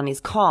blown on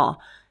his car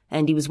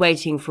and he was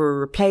waiting for a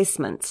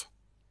replacement.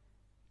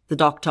 The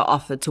doctor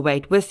offered to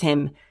wait with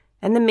him,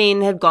 and the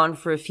men had gone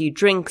for a few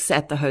drinks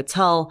at the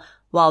hotel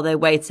while they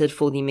waited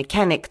for the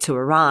mechanic to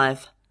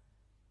arrive.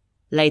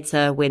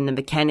 Later, when the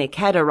mechanic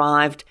had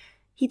arrived,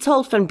 he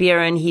told Van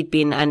Buren he'd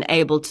been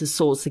unable to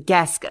source a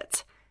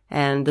gasket,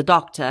 and the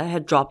doctor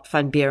had dropped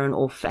Van Buren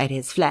off at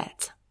his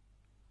flat.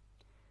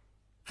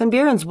 Van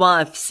Buren's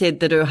wife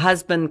said that her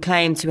husband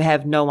claimed to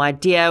have no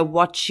idea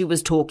what she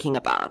was talking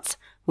about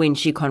when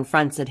she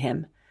confronted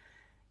him.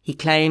 He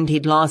claimed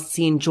he'd last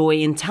seen Joy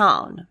in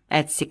town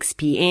at 6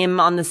 p.m.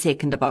 on the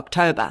 2nd of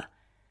October.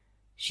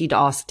 She'd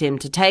asked him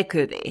to take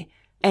her there,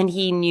 and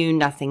he knew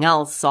nothing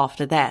else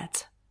after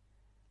that.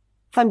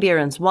 Van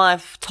Buren's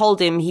wife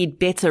told him he'd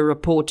better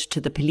report to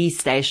the police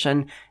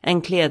station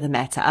and clear the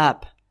matter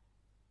up.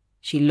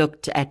 She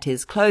looked at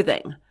his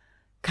clothing,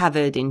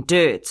 covered in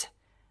dirt,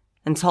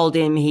 and told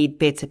him he'd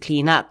better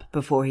clean up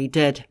before he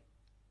did.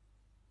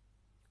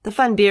 The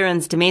Van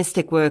Buren's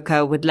domestic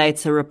worker would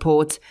later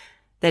report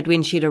that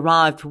when she'd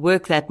arrived for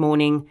work that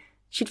morning,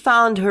 she'd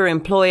found her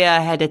employer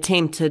had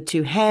attempted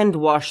to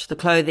hand-wash the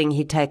clothing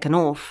he'd taken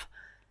off.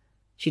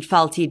 She'd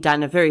felt he'd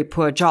done a very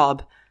poor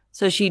job,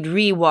 so she'd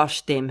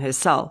re-washed them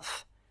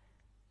herself.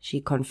 She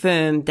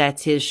confirmed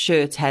that his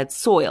shirt had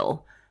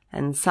soil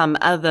and some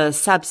other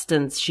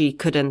substance she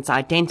couldn't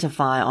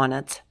identify on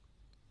it.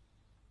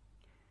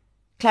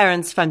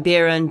 Clarence Van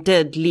Buren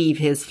did leave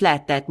his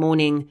flat that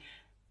morning,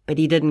 but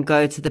he didn't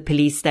go to the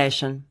police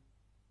station.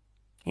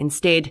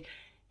 Instead,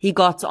 he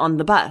got on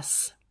the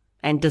bus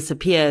and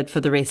disappeared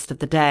for the rest of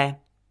the day.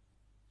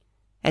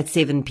 At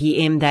 7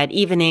 p.m. that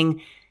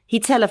evening, he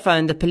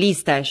telephoned the police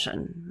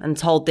station and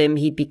told them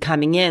he'd be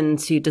coming in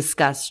to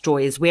discuss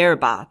Joy's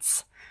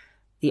whereabouts.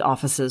 The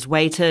officers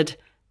waited,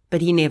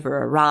 but he never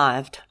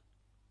arrived.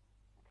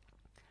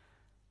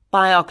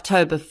 By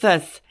October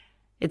 5th,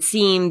 it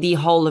seemed the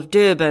whole of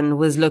Durban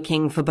was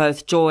looking for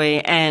both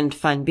Joy and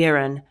Van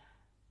Buren,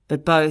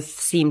 but both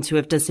seemed to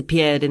have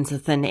disappeared into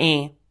thin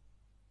air.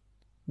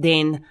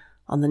 Then,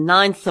 on the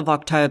 9th of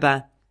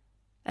October,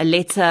 a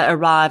letter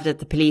arrived at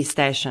the police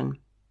station.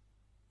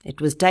 It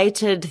was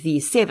dated the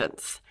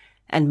 7th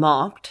and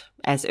marked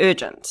as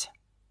urgent.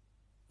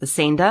 The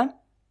sender,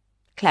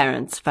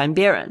 Clarence Van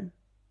Buren.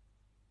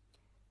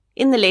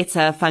 In the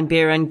letter, Van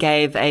Buren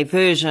gave a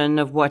version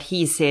of what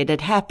he said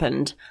had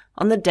happened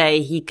on the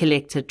day he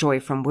collected Joy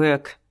from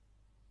work.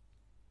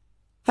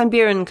 Van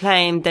Buren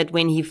claimed that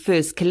when he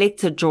first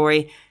collected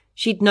Joy,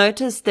 she'd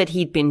noticed that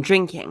he'd been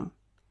drinking.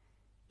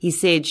 He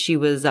said she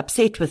was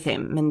upset with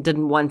him and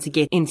didn't want to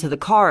get into the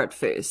car at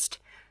first,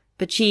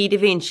 but she'd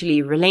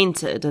eventually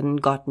relented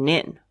and gotten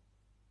in.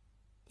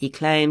 He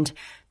claimed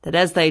that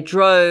as they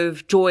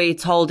drove, Joy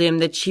told him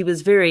that she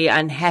was very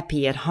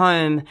unhappy at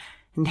home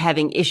and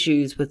having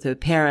issues with her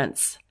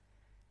parents.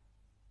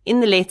 In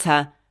the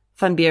letter,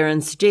 Van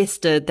Buren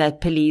suggested that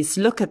police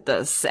look at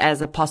this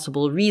as a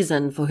possible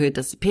reason for her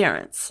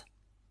disappearance.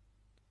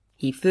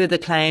 He further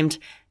claimed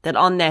that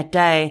on that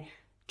day,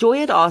 Joy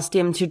had asked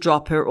him to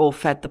drop her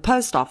off at the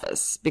post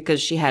office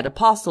because she had a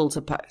parcel to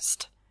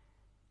post.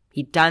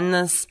 He'd done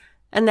this,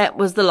 and that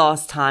was the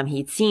last time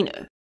he'd seen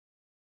her.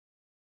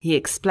 He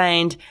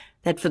explained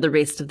that for the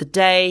rest of the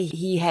day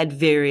he had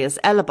various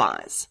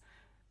alibis.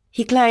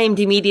 He claimed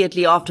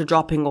immediately after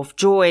dropping off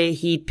Joy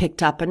he'd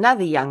picked up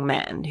another young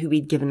man who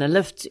he'd given a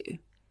lift to.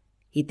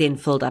 He'd then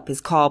filled up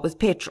his car with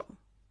petrol.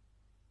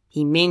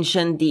 He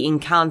mentioned the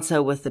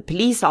encounter with the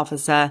police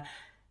officer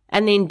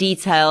and then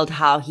detailed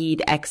how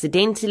he'd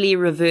accidentally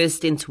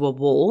reversed into a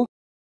wall,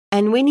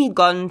 and when he'd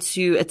gone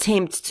to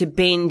attempt to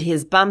bend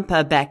his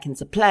bumper back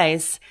into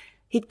place,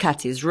 he'd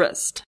cut his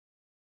wrist.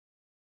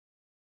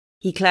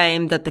 He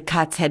claimed that the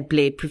cut had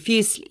bled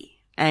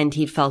profusely, and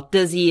he'd felt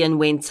dizzy and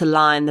went to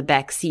lie in the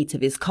back seat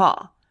of his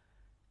car.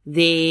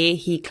 There,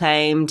 he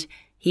claimed,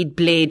 he'd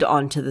bled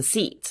onto the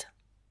seat.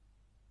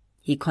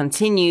 He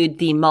continued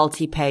the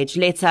multi-page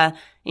letter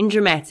in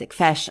dramatic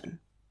fashion,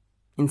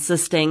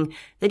 insisting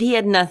that he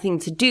had nothing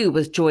to do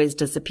with Joy's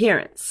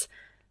disappearance,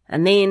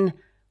 and then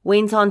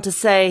went on to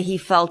say he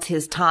felt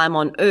his time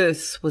on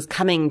Earth was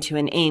coming to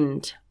an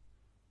end.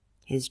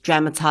 His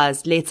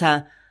dramatized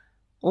letter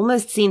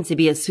almost seemed to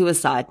be a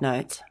suicide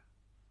note.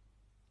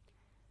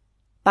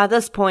 By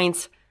this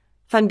point,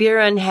 Van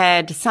Buren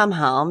had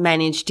somehow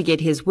managed to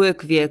get his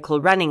work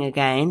vehicle running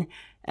again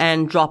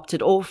and dropped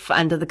it off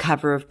under the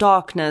cover of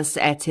darkness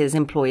at his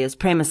employer's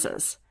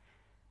premises.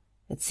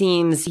 It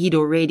seems he'd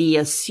already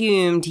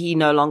assumed he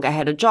no longer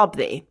had a job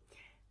there,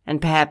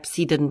 and perhaps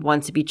he didn't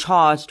want to be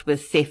charged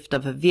with theft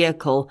of a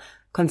vehicle,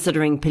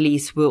 considering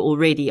police were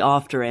already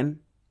after him.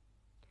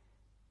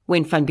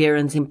 When Van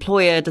Buren's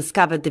employer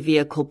discovered the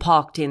vehicle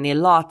parked in their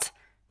lot,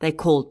 they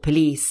called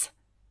police.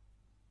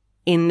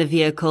 In the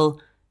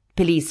vehicle,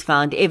 police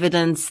found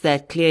evidence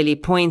that clearly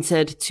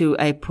pointed to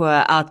a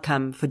poor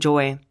outcome for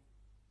Joy.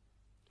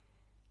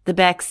 The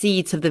back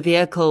seat of the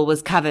vehicle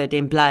was covered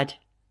in blood.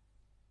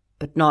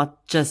 But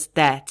not just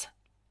that.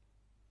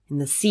 In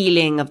the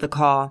ceiling of the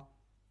car,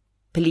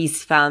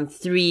 police found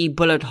 3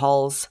 bullet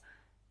holes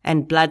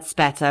and blood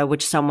spatter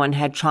which someone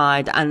had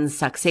tried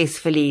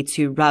unsuccessfully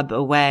to rub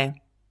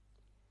away.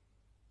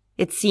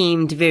 It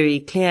seemed very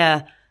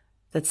clear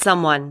that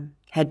someone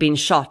had been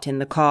shot in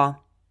the car.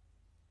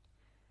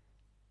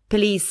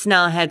 Police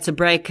now had to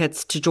break it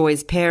to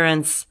Joy's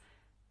parents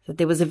that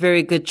there was a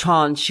very good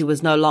chance she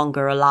was no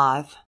longer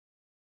alive.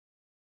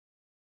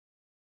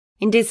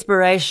 In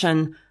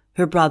desperation,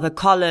 her brother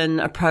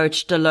Colin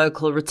approached a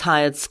local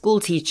retired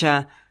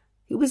schoolteacher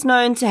who was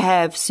known to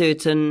have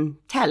certain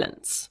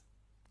talents.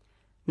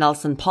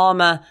 Nelson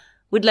Palmer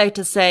would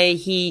later say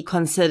he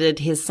considered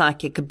his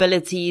psychic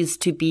abilities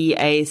to be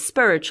a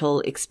spiritual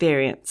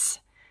experience.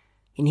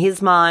 In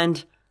his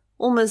mind,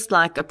 almost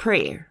like a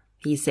prayer,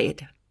 he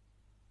said.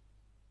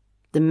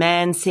 The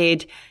man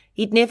said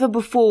he'd never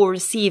before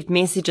received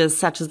messages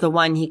such as the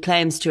one he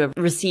claims to have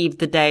received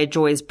the day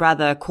Joy's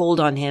brother called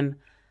on him.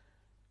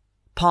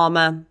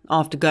 Palmer,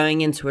 after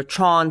going into a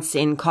trance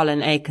in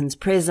Colin Aiken's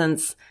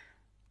presence,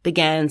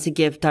 began to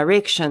give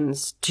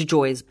directions to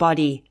Joy's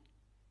body.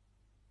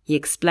 He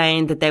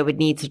explained that they would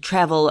need to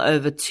travel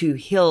over 2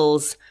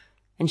 hills,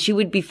 and she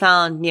would be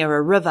found near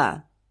a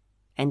river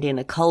and in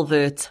a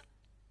culvert.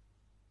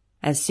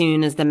 As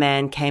soon as the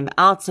man came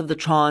out of the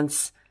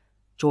trance,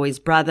 Joy's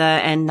brother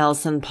and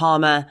Nelson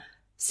Palmer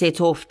set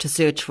off to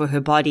search for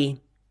her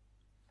body.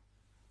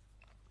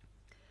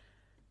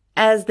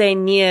 As they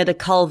neared a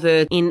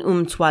culvert in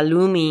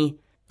Umthwalumi,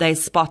 they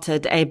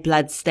spotted a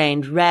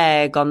blood-stained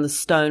rag on the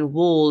stone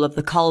wall of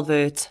the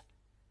culvert.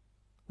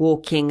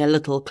 Walking a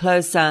little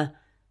closer,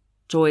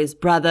 Joy's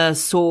brother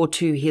saw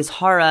to his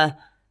horror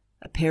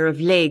a pair of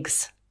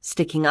legs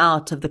sticking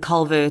out of the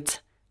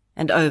culvert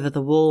and over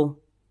the wall.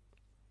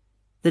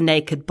 The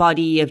naked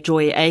body of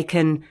Joy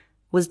Aiken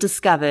was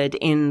discovered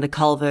in the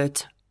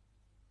culvert.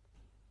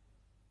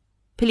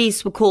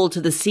 Police were called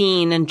to the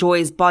scene and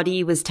Joy's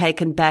body was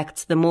taken back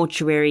to the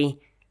mortuary.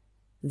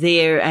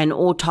 There an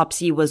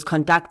autopsy was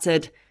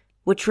conducted,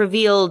 which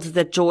revealed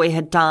that Joy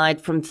had died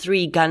from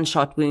 3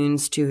 gunshot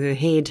wounds to her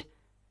head.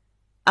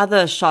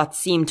 Other shots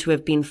seemed to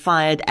have been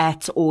fired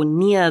at or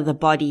near the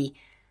body,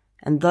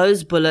 and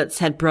those bullets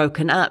had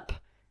broken up,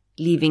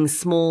 leaving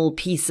small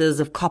pieces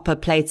of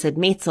copper-plated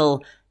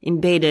metal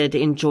embedded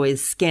in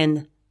Joy's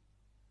skin.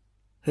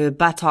 Her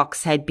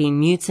buttocks had been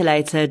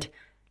mutilated,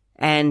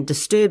 and,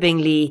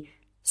 disturbingly,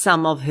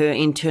 some of her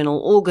internal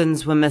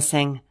organs were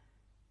missing.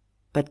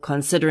 But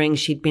considering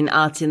she'd been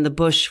out in the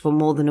bush for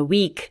more than a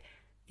week,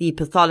 the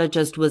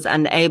pathologist was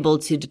unable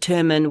to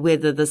determine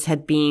whether this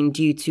had been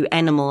due to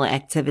animal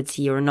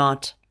activity or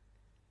not.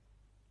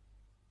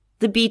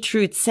 The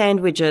beetroot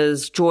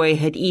sandwiches Joy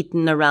had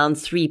eaten around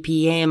 3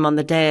 p.m. on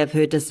the day of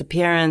her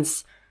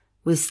disappearance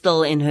were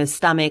still in her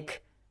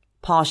stomach,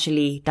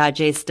 partially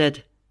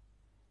digested.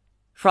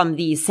 From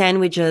these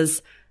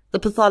sandwiches, the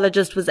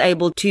pathologist was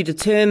able to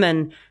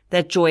determine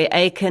that Joy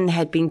Aiken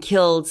had been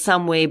killed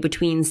somewhere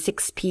between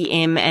 6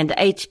 p.m. and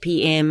 8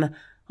 p.m.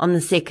 on the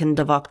 2nd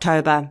of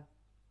October.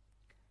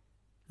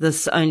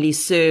 This only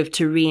served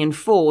to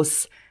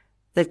reinforce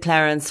that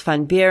Clarence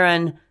Van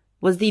Buren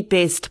was the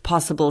best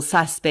possible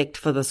suspect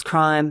for this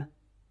crime.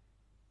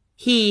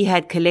 He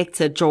had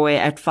collected Joy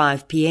at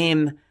 5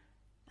 p.m.,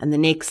 and the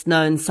next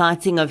known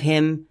sighting of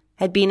him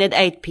had been at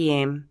 8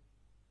 p.m.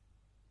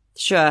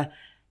 Sure,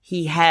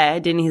 he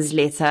had, in his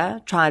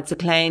letter, tried to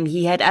claim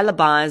he had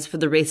alibis for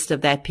the rest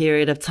of that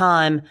period of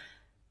time,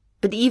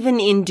 but even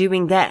in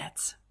doing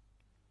that,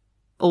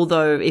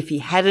 although if he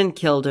hadn't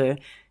killed her,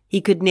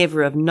 he could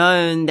never have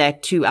known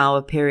that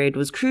 2-hour period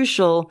was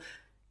crucial,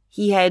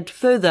 he had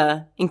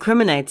further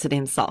incriminated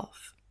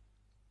himself.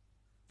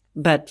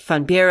 But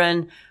Van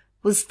Buren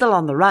was still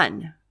on the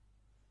run,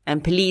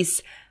 and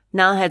police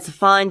now had to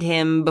find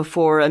him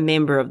before a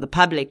member of the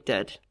public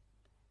did.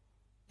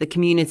 The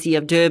community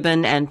of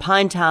Durban and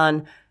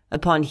Pinetown,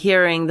 upon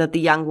hearing that the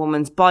young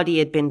woman's body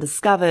had been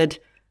discovered,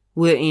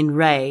 were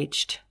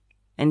enraged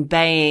and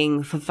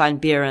baying for Van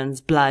Buren's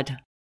blood.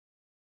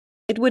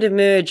 It would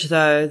emerge,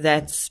 though,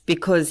 that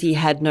because he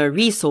had no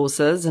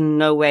resources and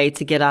no way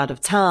to get out of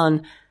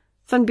town,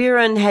 Van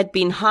Buren had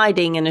been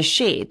hiding in a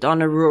shed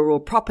on a rural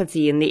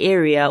property in the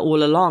area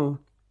all along.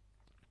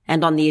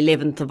 And on the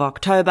 11th of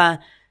October,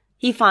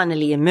 he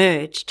finally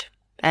emerged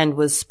and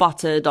was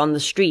spotted on the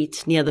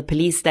street near the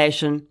police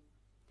station.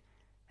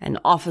 An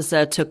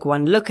officer took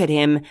one look at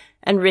him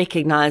and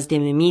recognized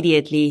him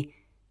immediately.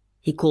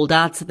 He called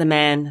out to the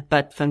man,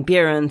 but Van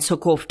Buren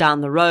took off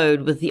down the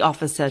road with the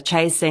officer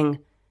chasing.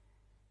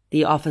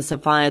 The officer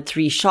fired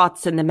 3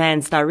 shots in the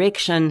man's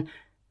direction,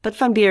 but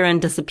Van Buren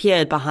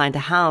disappeared behind a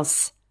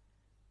house.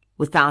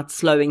 Without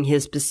slowing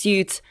his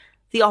pursuit,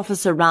 the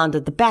officer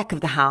rounded the back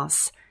of the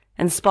house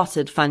and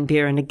spotted Van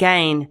Buren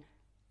again,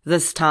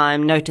 this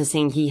time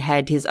noticing he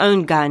had his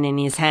own gun in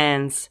his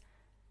hands.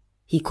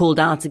 He called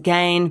out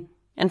again,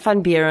 and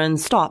Van Buren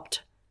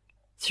stopped,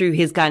 threw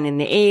his gun in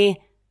the air,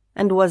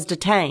 and was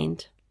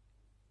detained.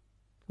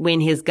 When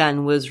his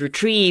gun was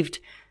retrieved,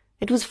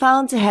 it was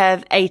found to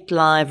have 8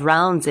 live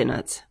rounds in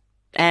it,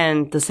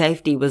 and the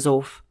safety was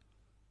off.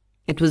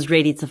 It was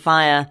ready to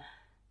fire,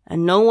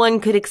 and no one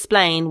could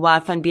explain why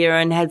Van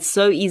Buren had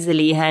so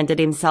easily handed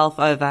himself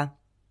over.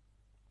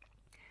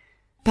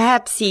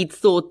 Perhaps he'd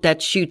thought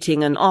that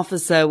shooting an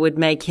officer would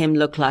make him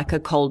look like a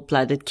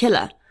cold-blooded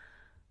killer,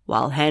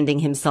 while handing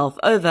himself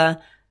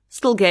over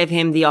still gave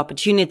him the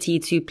opportunity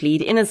to plead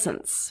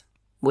innocence,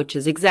 which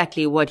is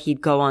exactly what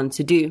he'd go on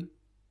to do.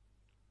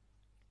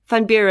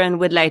 Van Buren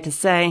would later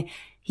say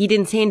he'd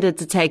intended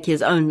to take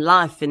his own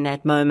life in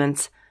that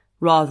moment,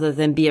 rather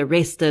than be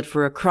arrested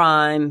for a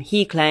crime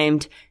he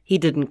claimed he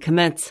didn't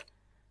commit.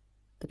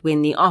 But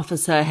when the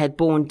officer had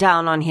borne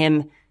down on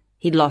him,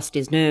 he'd lost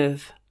his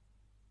nerve.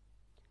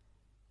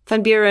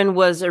 Van Buren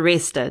was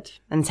arrested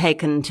and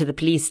taken to the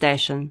police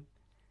station.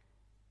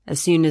 As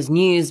soon as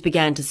news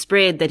began to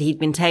spread that he'd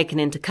been taken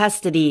into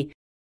custody,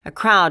 a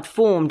crowd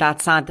formed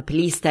outside the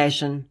police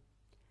station.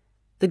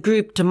 The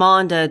group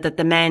demanded that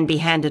the man be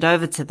handed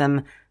over to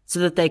them so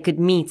that they could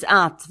mete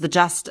out the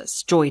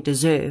justice Joy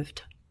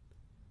deserved.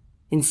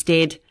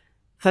 Instead,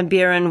 Van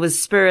Buren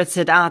was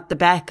spirited out the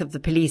back of the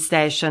police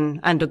station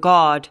under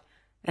guard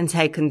and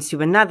taken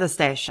to another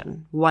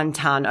station, 1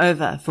 town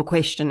over, for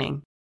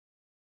questioning.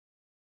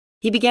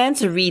 He began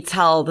to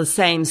retell the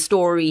same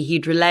story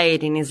he'd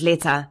relayed in his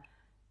letter,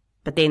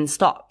 but then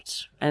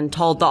stopped and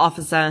told the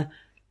officer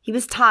he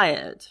was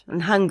tired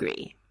and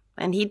hungry,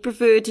 and he'd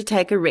prefer to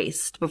take a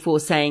rest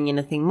before saying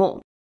anything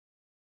more.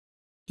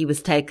 He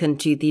was taken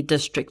to the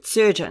district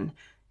surgeon,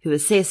 who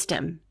assessed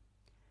him.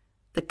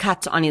 The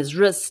cut on his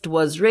wrist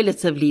was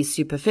relatively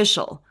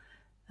superficial,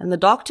 and the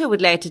doctor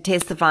would later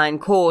testify in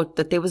court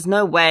that there was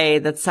no way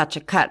that such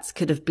a cut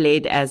could have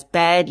bled as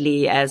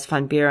badly as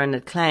Van Buren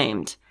had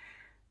claimed.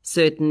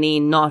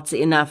 Certainly not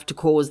enough to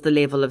cause the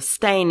level of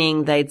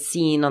staining they'd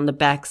seen on the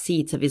back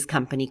seat of his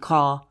company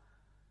car.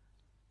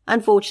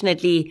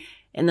 Unfortunately,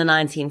 in the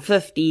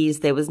 1950s,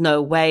 there was no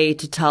way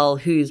to tell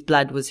whose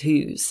blood was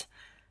whose.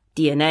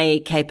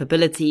 DNA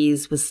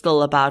capabilities were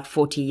still about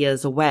 40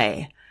 years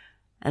away,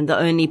 and the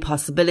only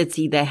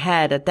possibility they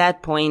had at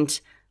that point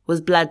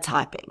was blood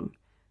typing,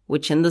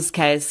 which in this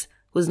case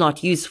was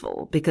not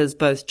useful because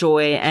both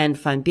Joy and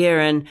Van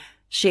Buren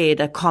shared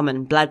a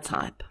common blood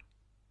type.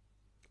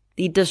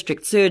 The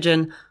district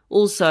surgeon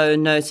also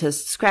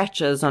noticed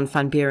scratches on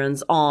Van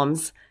Buren's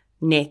arms,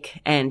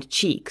 neck, and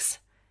cheeks,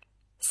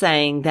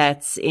 saying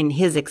that, in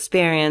his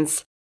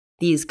experience,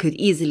 these could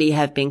easily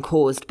have been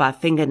caused by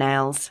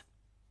fingernails.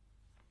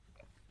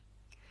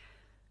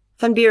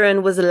 Van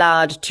Buren was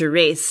allowed to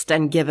rest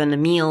and given a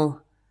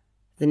meal.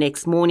 The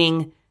next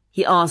morning,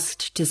 he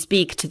asked to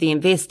speak to the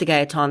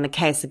investigator on the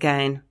case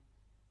again.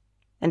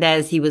 And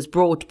as he was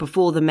brought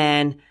before the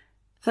man,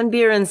 Van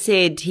Buren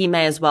said he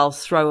may as well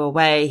throw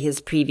away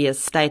his previous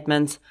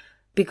statement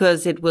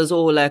because it was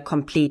all a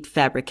complete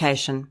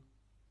fabrication.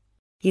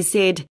 He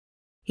said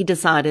he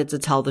decided to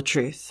tell the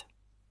truth.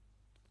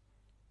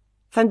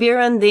 Van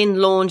Buren then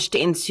launched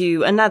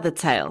into another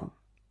tale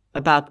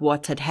about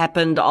what had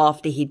happened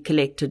after he'd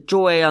collected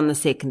Joy on the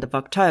 2nd of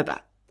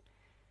October.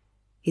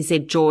 He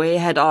said Joy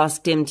had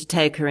asked him to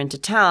take her into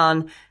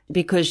town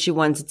because she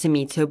wanted to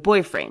meet her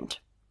boyfriend.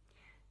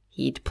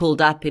 He'd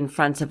pulled up in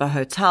front of a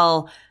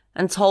hotel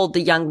and told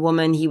the young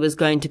woman he was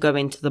going to go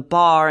into the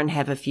bar and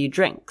have a few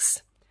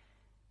drinks.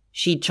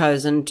 She'd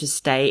chosen to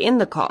stay in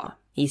the car,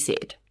 he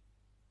said.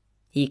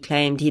 He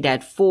claimed he'd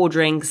had 4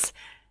 drinks,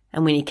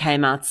 and when he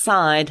came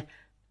outside,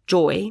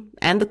 Joy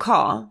and the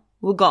car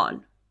were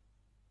gone.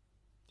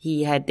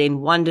 He had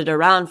then wandered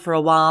around for a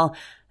while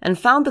and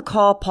found the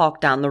car parked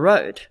down the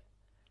road.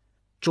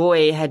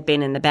 Joy had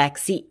been in the back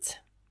seat,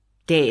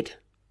 dead.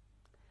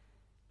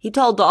 He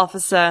told the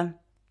officer,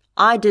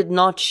 "I did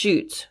not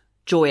shoot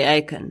Joy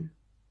Aiken."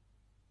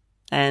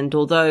 And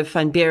although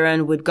Van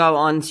Buren would go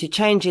on to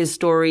change his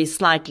story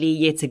slightly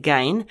yet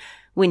again,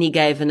 when he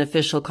gave an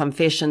official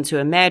confession to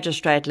a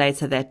magistrate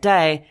later that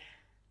day,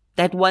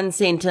 that one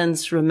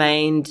sentence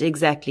remained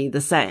exactly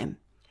the same.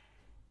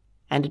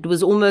 And it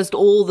was almost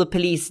all the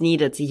police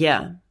needed to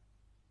hear.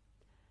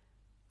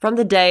 From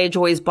the day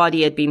Joy's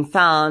body had been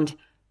found,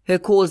 her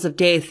cause of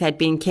death had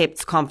been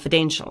kept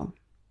confidential.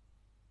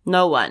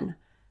 No one,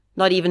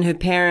 not even her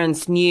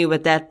parents, knew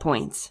at that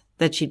point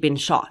that she'd been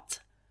shot.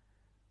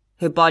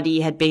 Her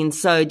body had been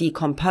so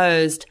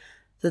decomposed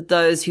that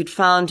those who'd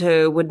found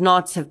her would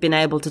not have been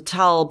able to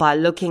tell by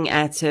looking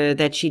at her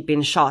that she'd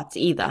been shot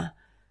either.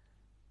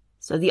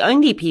 So the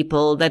only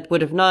people that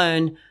would have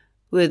known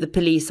were the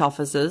police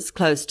officers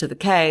close to the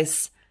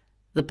case,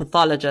 the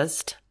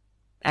pathologist,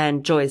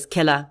 and Joy's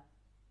killer.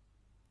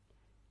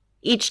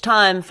 Each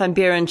time Van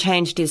Buren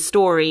changed his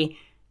story,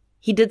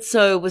 he did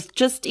so with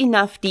just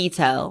enough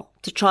detail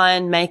to try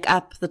and make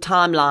up the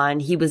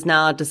timeline he was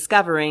now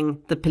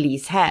discovering the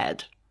police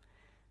had.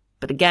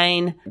 But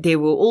again, there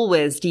were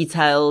always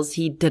details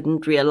he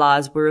didn't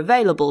realize were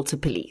available to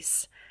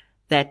police,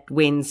 that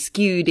when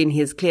skewed in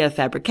his clear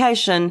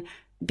fabrication,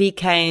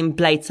 became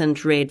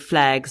blatant red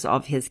flags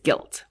of his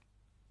guilt.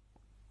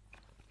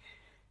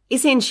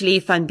 Essentially,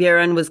 Van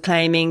Buren was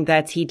claiming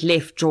that he'd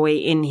left Joy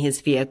in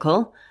his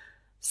vehicle.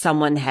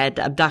 Someone had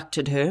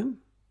abducted her,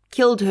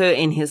 killed her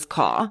in his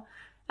car,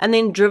 and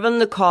then driven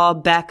the car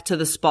back to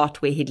the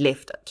spot where he'd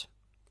left it.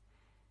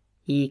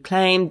 He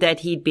claimed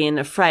that he'd been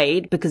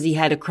afraid because he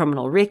had a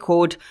criminal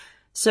record,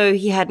 so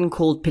he hadn't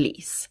called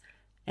police,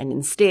 and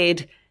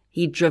instead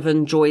he'd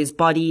driven Joy's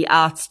body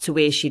out to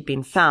where she'd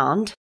been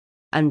found,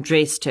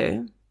 undressed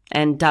her,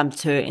 and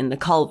dumped her in the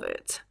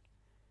culvert.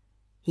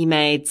 He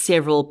made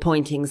several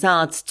pointings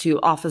out to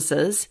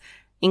officers,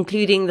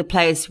 including the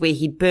place where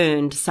he'd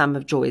burned some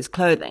of Joy's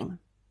clothing.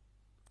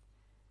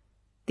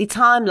 The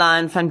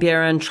timeline Van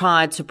Buren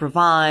tried to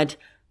provide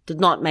did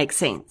not make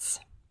sense.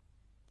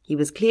 He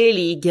was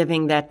clearly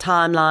giving that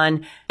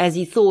timeline as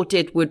he thought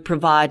it would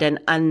provide an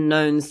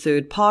unknown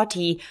third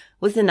party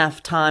with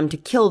enough time to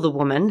kill the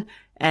woman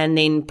and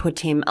then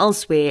put him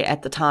elsewhere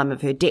at the time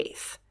of her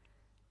death.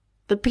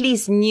 But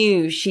police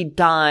knew she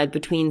died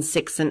between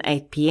 6 and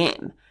 8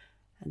 p.m.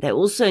 They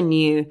also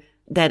knew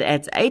that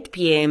at 8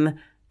 p.m.,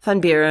 Van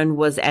Buren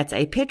was at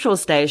a petrol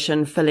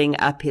station filling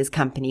up his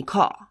company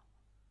car.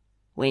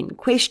 When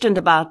questioned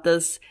about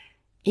this,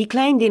 he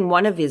claimed in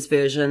one of his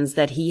versions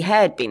that he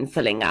had been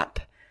filling up,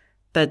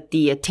 but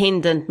the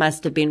attendant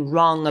must have been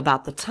wrong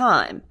about the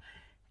time,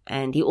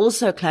 and he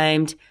also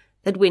claimed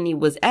that when he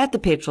was at the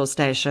petrol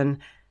station,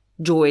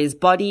 Joy's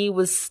body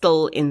was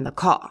still in the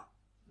car.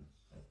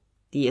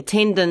 The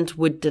attendant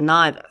would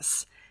deny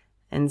this,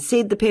 and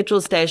said the petrol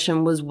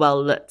station was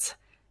well lit,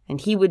 and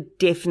he would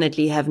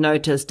definitely have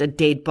noticed a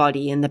dead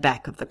body in the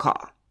back of the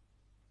car.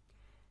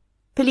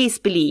 Police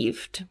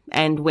believed,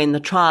 and when the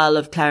trial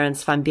of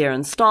Clarence Van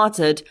Buren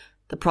started,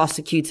 the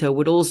prosecutor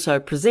would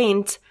also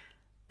present,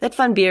 that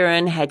Van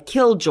Buren had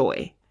killed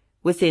Joy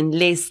within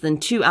less than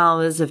 2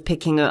 hours of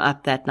picking her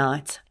up that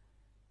night.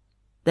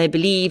 They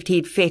believed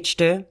he'd fetched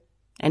her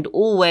and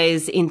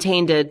always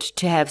intended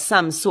to have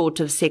some sort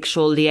of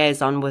sexual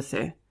liaison with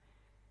her.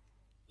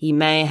 He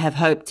may have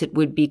hoped it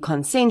would be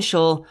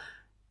consensual,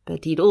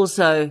 but he'd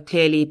also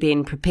clearly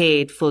been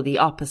prepared for the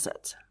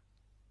opposite.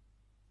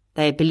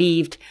 They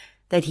believed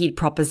that he'd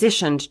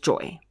propositioned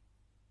Joy,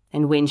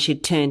 and when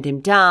she'd turned him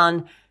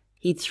down,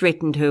 he'd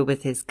threatened her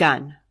with his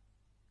gun.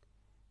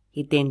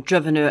 He'd then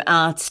driven her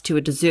out to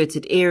a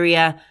deserted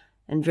area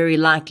and very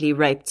likely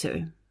raped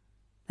her,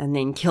 and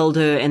then killed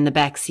her in the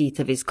back seat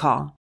of his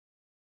car.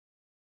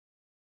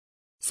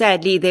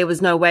 Sadly, there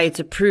was no way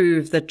to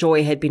prove that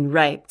Joy had been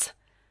raped,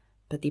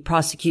 but the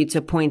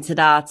prosecutor pointed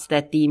out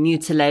that the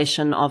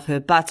mutilation of her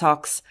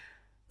buttocks,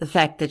 the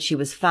fact that she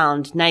was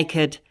found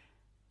naked,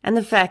 and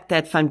the fact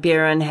that Van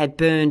Buren had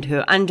burned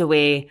her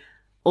underwear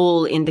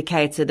all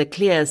indicated a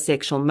clear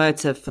sexual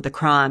motive for the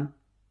crime.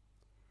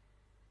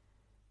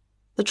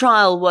 The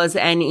trial was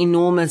an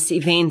enormous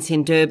event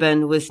in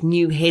Durban, with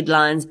new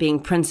headlines being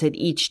printed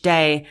each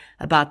day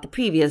about the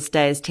previous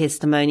day's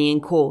testimony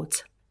in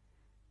court.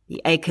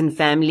 The Aiken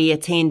family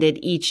attended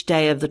each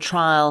day of the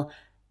trial,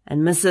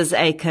 and Mrs.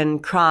 Aiken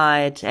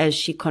cried as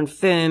she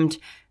confirmed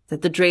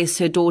that the dress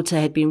her daughter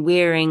had been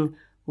wearing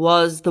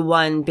was the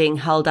one being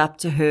held up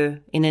to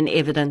her in an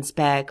evidence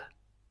bag.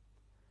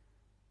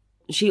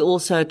 She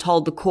also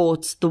told the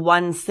court the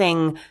one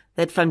thing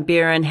that Van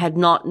Buren had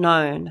not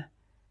known,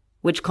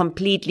 which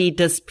completely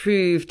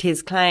disproved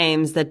his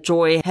claims that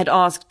Joy had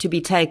asked to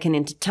be taken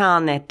into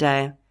town that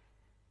day.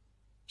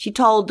 She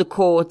told the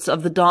court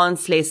of the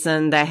dance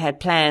lesson they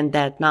had planned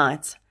that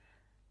night,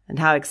 and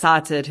how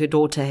excited her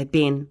daughter had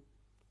been.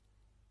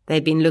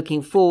 They'd been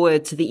looking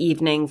forward to the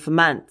evening for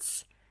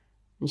months,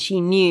 and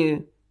she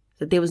knew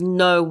that there was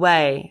no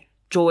way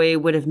Joy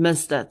would have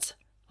missed it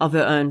of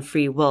her own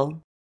free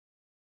will.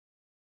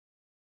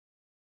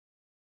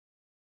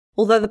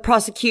 Although the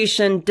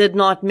prosecution did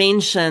not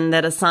mention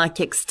that a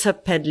psychic's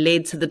tip had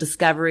led to the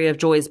discovery of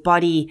Joy's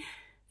body,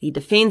 the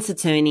defense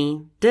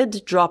attorney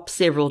did drop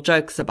several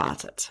jokes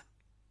about it.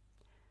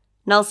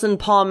 Nelson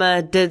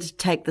Palmer did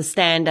take the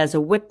stand as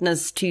a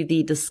witness to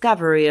the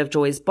discovery of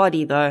Joy's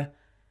body, though.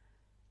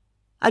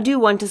 I do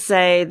want to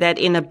say that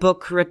in a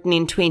book written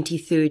in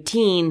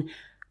 2013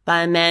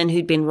 by a man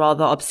who'd been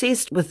rather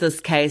obsessed with this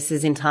case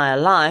his entire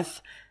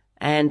life,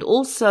 and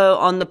also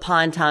on the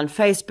Pinetown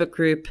Facebook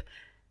group,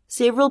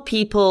 several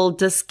people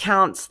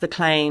discount the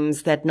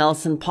claims that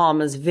Nelson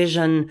Palmer's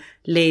vision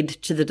led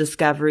to the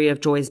discovery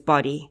of Joy's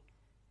body.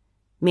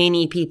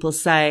 Many people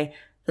say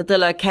that the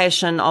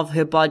location of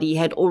her body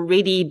had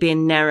already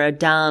been narrowed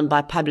down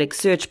by public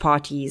search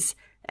parties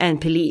and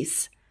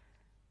police,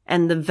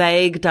 and the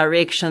vague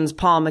directions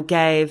Palmer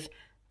gave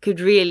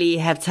could really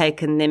have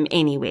taken them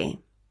anywhere.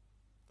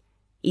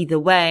 Either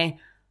way,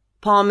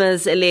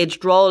 Palmer's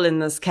alleged role in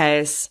this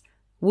case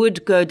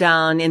would go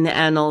down in the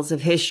annals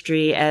of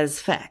history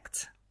as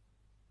fact.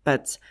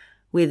 But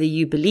whether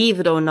you believe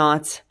it or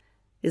not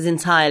is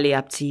entirely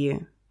up to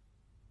you.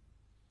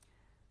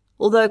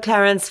 Although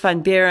Clarence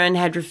Van Buren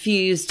had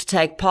refused to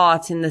take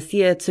part in the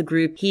theatre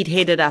group he'd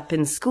headed up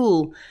in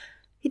school,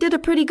 he did a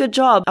pretty good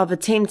job of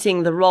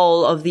attempting the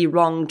role of the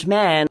wronged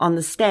man on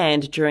the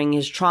stand during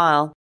his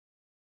trial.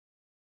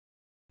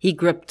 He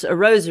gripped a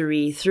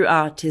rosary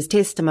throughout his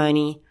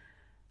testimony,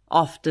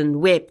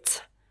 often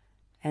wept,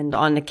 and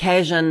on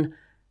occasion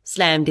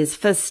slammed his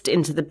fist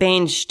into the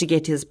bench to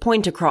get his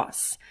point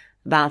across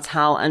about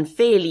how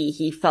unfairly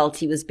he felt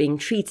he was being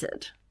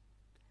treated.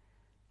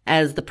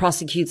 As the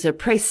prosecutor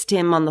pressed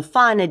him on the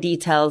finer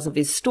details of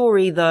his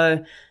story,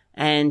 though,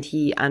 and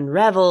he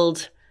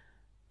unraveled,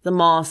 the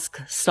mask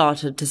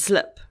started to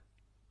slip,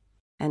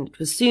 and it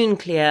was soon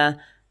clear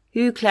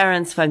who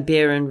Clarence Van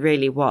Buren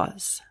really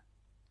was.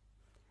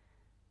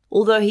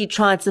 Although he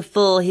tried to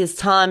fill his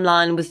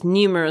timeline with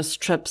numerous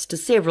trips to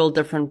several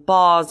different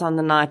bars on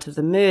the night of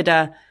the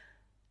murder,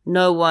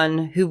 no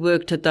one who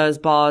worked at those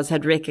bars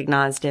had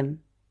recognized him.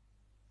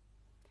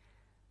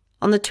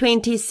 On the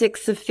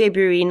 26th of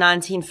February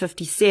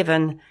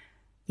 1957,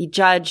 the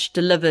judge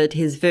delivered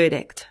his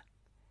verdict.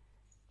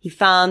 He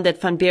found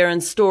that Van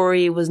Buren's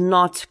story was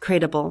not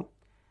credible,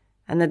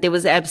 and that there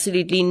was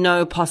absolutely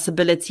no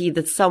possibility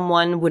that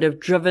someone would have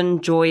driven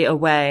Joy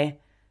away,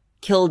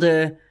 killed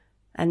her,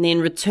 and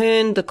then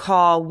returned the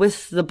car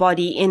with the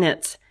body in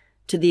it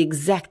to the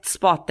exact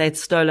spot they'd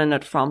stolen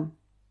it from.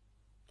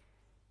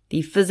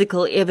 The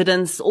physical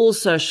evidence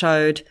also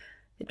showed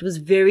it was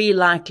very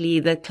likely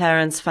that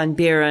Clarence Van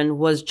Buren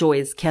was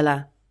Joy's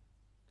killer.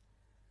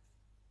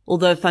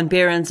 Although Van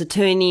Buren's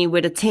attorney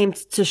would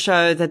attempt to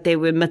show that there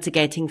were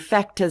mitigating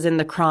factors in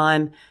the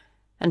crime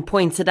and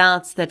pointed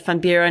out that Van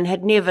Buren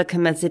had never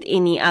committed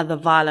any other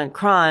violent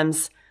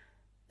crimes,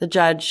 the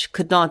judge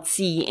could not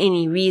see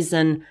any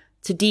reason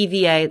to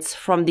deviate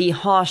from the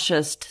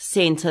harshest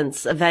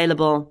sentence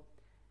available: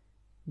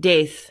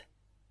 death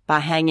by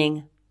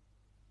hanging.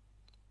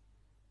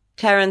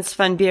 Clarence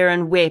Van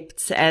Buren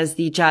wept as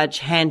the judge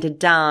handed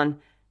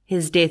down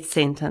his death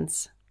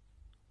sentence.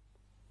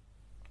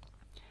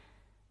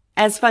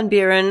 As Van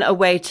Buren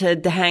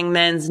awaited the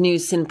hangman's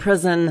noose in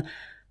prison,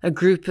 a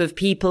group of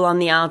people on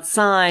the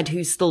outside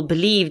who still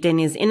believed in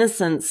his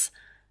innocence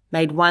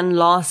made one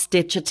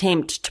last-ditch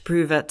attempt to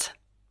prove it.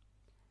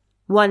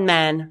 One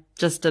man,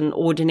 just an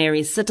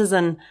ordinary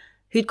citizen,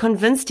 who'd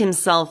convinced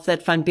himself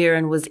that Van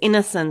Buren was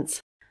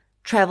innocent,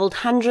 travelled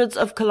hundreds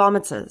of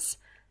kilometres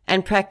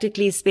and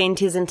practically spent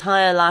his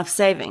entire life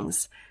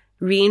savings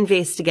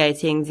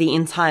reinvestigating the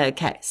entire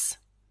case.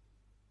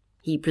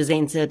 He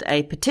presented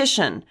a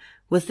petition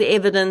with the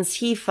evidence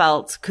he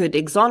felt could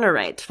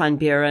exonerate Van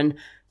Buren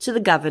to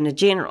the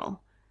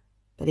Governor-General,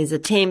 but his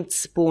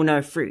attempts bore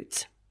no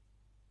fruit.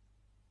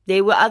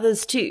 There were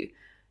others too,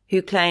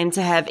 who claimed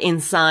to have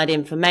inside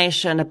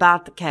information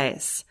about the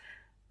case,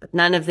 but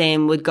none of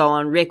them would go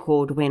on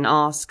record when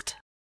asked.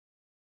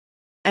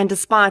 And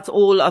despite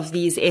all of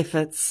these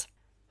efforts,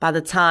 by the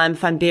time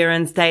Van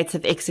Buren's date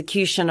of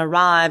execution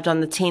arrived on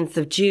the 10th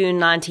of June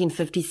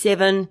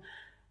 1957,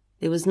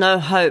 there was no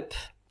hope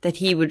that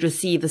he would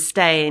receive a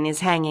stay in his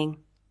hanging.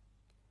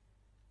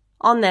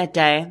 On that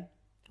day,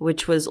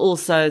 which was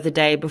also the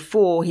day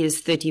before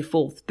his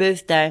 34th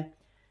birthday,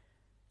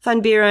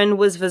 Van Buren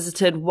was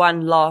visited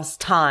one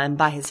last time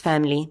by his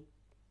family.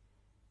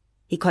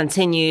 He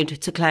continued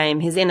to claim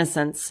his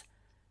innocence,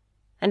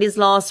 and his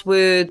last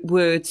words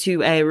were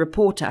to a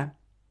reporter.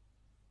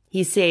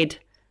 He said,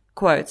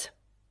 quote,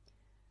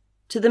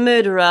 "To the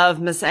murderer of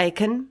Miss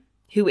Aiken,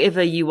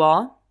 whoever you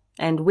are,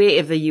 and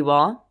wherever you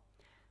are,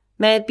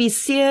 may it be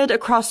seared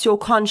across your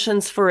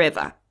conscience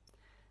forever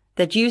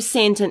that you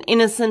sent an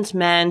innocent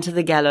man to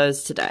the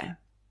gallows today.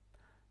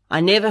 I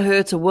never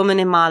hurt a woman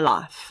in my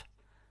life.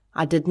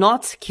 I did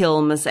not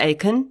kill Miss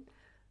Aiken.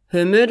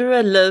 Her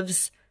murderer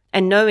lives,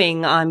 and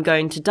knowing I'm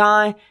going to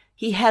die,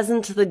 he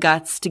hasn't the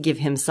guts to give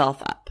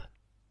himself up."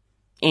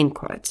 End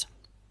quote.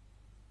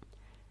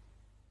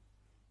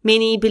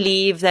 Many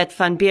believe that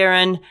Van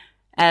Buren,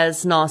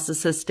 as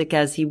narcissistic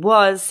as he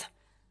was,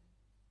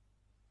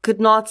 could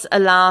not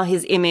allow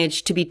his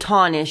image to be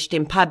tarnished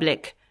in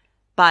public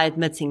by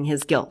admitting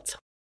his guilt.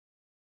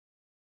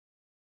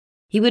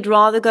 He would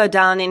rather go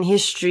down in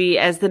history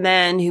as the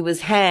man who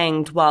was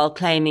hanged while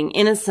claiming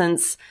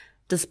innocence,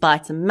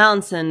 despite a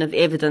mountain of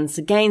evidence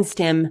against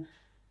him,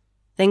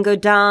 than go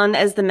down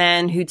as the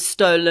man who'd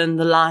stolen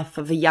the life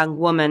of a young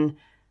woman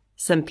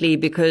simply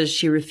because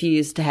she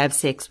refused to have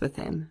sex with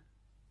him.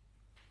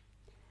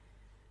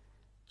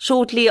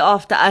 Shortly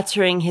after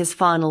uttering his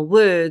final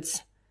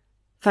words,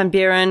 Van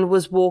Buren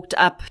was walked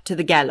up to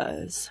the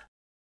gallows,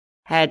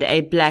 had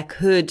a black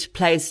hood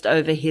placed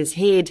over his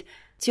head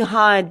to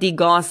hide the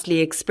ghastly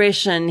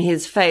expression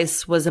his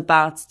face was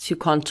about to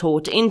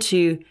contort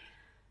into,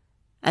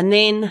 and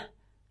then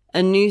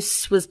a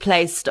noose was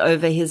placed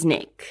over his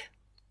neck,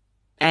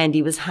 and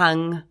he was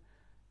hung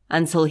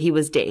until he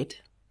was dead.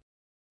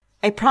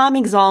 A prime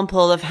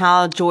example of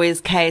how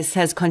Joy's case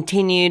has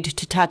continued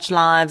to touch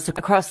lives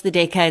across the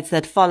decades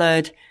that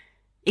followed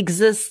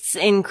exists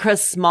in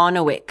Chris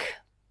Marnowick,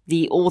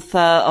 the author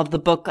of the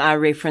book I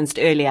referenced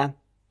earlier.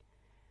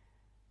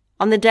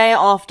 On the day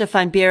after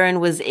Van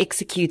Buren was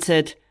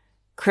executed,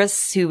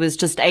 Chris, who was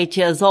just 8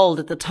 years old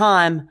at the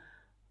time,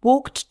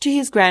 walked to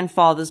his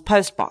grandfather's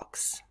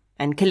postbox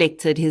and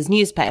collected his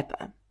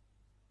newspaper.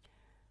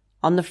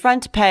 On the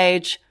front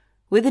page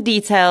were the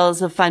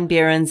details of Van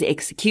Buren's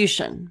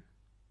execution,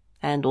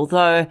 and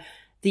although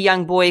the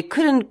young boy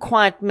couldn't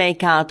quite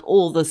make out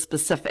all the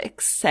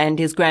specifics and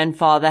his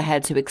grandfather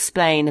had to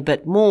explain a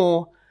bit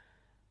more,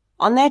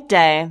 on that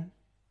day,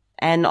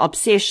 an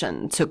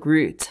obsession took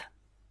root.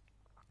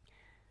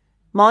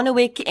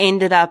 Marnowick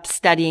ended up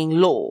studying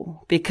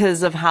law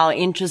because of how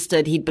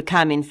interested he'd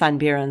become in Van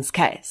Buren's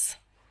case.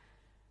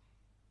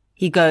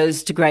 He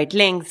goes to great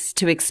lengths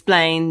to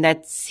explain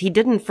that he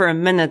didn't for a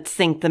minute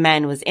think the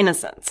man was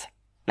innocent,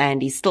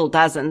 and he still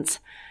doesn't,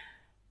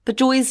 but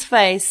Joy's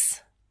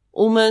face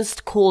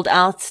almost called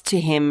out to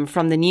him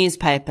from the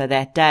newspaper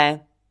that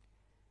day.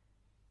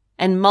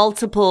 And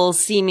multiple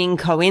seeming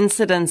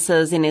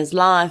coincidences in his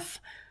life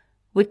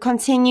would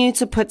continue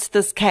to put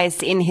this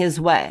case in his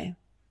way,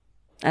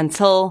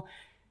 until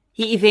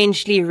he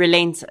eventually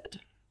relented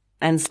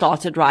and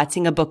started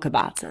writing a book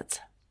about it.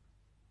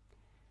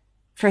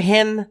 For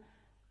him,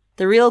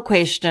 the real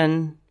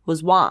question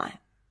was why.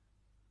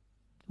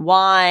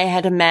 Why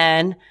had a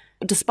man,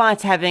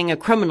 despite having a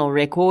criminal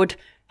record,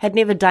 had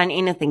never done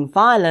anything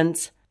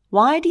violent,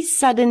 why had he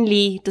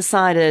suddenly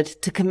decided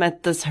to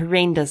commit this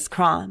horrendous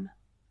crime?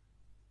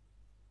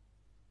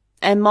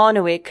 And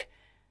Marnowick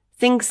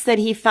thinks that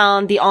he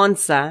found the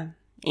answer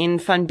in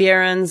Van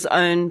Buren's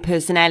own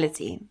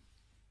personality.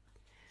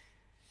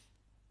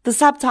 The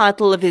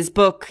subtitle of his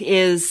book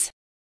is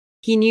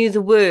He Knew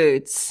the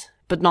Words,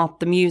 but Not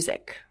the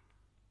Music.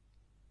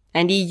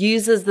 And he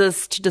uses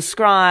this to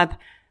describe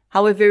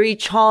how a very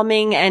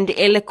charming and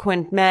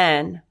eloquent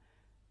man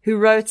who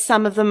wrote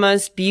some of the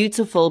most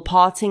beautiful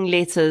parting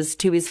letters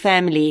to his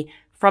family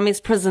from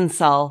his prison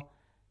cell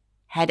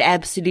had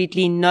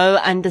absolutely no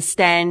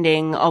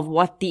understanding of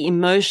what the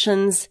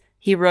emotions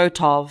he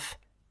wrote of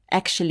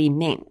actually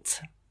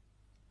meant.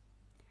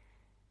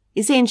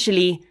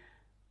 Essentially,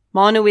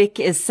 Marnowick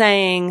is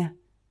saying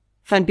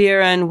Van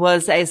Buren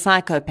was a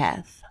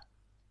psychopath.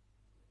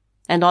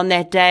 And on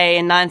that day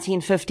in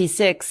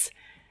 1956,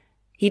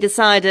 he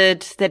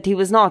decided that he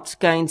was not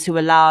going to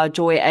allow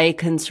Joy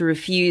Aiken to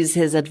refuse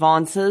his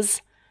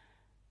advances,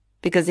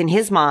 because in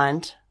his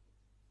mind,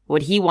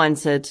 what he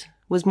wanted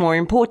was more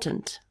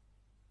important.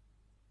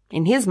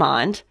 In his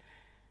mind,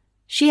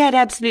 she had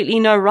absolutely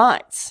no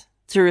right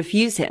to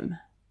refuse him.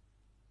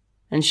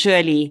 And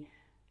surely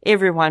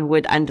everyone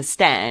would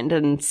understand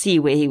and see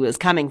where he was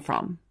coming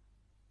from.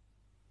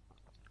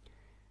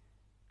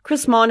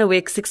 Chris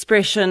Marnowick's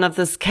expression of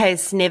this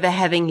case never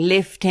having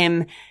left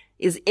him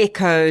is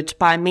echoed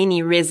by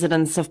many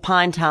residents of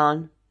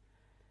Pinetown.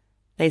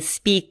 They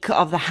speak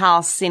of the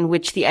house in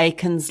which the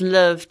Aikens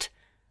lived,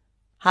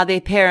 how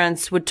their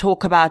parents would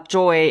talk about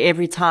Joy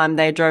every time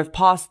they drove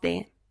past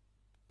there.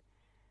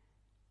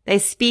 They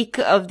speak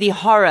of the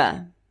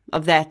horror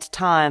of that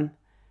time,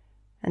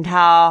 and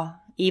how,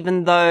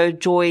 even though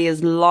Joy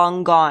is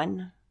long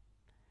gone,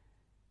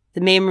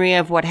 the memory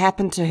of what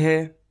happened to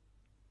her,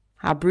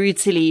 how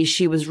brutally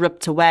she was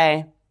ripped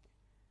away,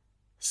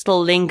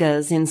 still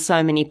lingers in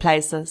so many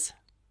places.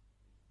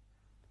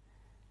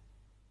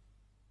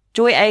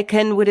 Joy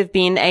Aiken would have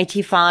been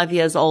 85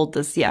 years old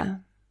this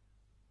year.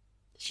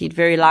 She'd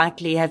very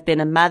likely have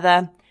been a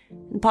mother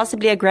and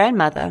possibly a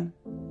grandmother.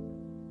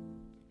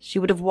 She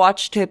would have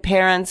watched her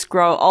parents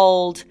grow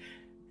old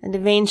and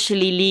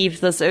eventually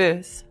leave this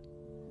earth.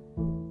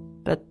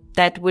 But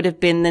that would have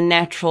been the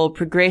natural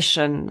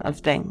progression of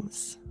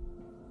things.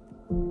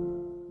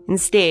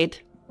 Instead,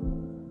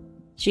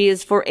 she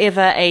is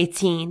forever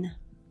 18.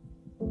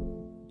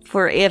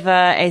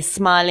 Forever a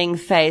smiling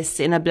face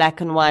in a black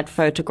and white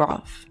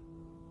photograph.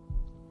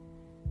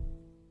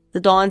 The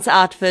dance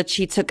outfit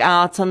she took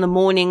out on the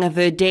morning of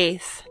her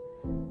death,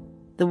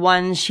 the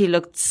one she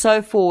looked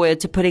so forward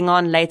to putting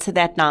on later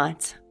that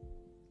night,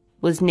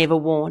 was never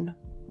worn.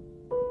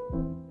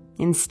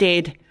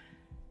 Instead,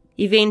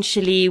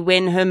 eventually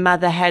when her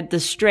mother had the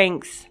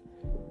strength,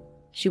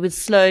 she would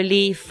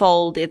slowly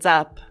fold it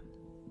up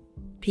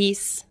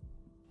piece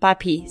by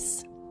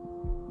piece,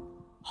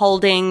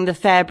 holding the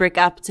fabric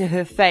up to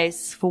her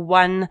face for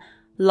one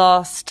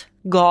last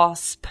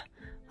gasp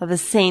of a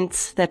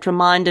scent that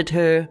reminded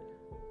her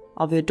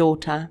of her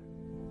daughter.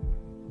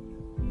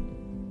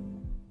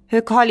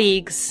 Her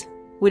colleagues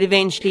would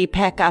eventually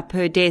pack up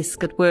her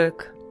desk at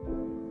work.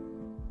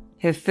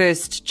 Her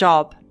first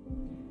job,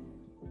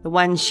 the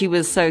one she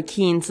was so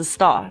keen to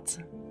start,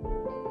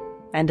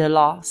 and her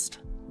last.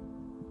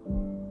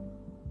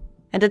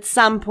 And at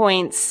some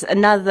point,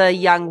 another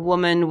young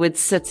woman would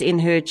sit in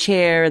her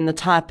chair in the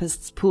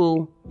typist's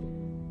pool,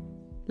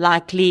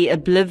 likely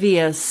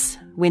oblivious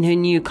when her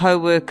new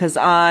co-worker's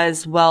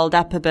eyes welled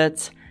up a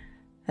bit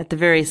at the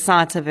very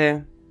sight of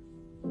her.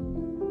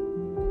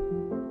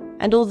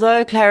 And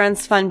although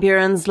Clarence van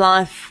Buren's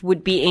life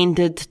would be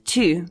ended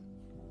too,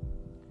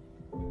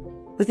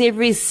 with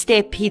every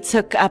step he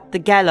took up the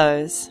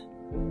gallows,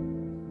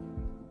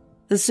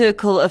 the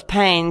circle of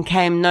pain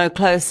came no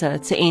closer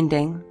to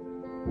ending.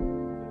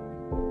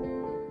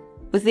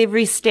 With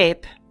every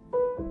step,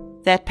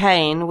 that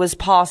pain was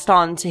passed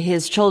on to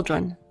his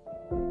children,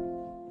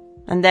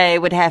 and they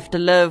would have to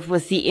live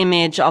with the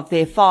image of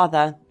their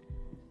father,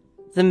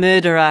 the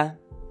murderer,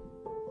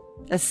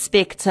 a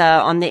spectre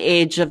on the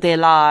edge of their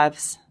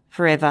lives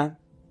forever.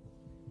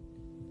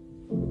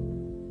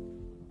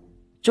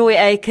 Joy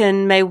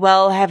Aiken may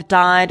well have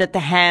died at the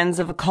hands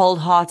of a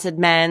cold-hearted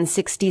man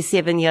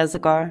 67 years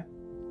ago,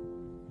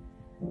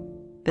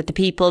 but the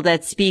people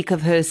that speak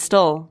of her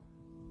still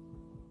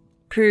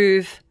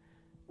prove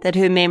that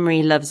her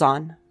memory lives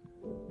on.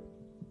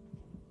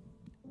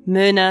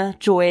 Myrna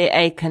Joy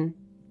Aiken,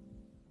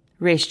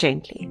 rest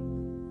gently.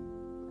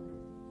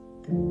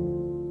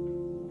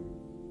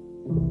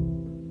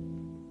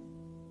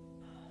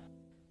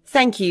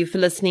 Thank you for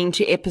listening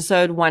to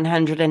episode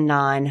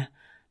 109,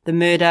 The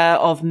Murder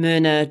of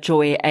Myrna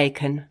Joy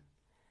Aiken.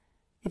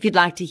 If you'd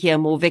like to hear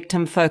more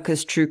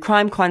victim-focused true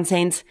crime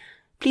content,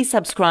 please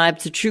subscribe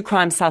to True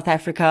Crime South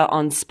Africa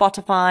on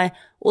Spotify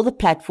or the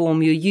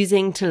platform you're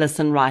using to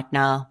listen right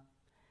now.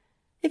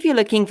 If you're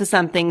looking for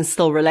something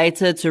still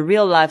related to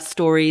real-life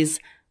stories,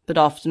 but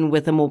often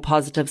with a more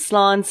positive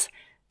slant,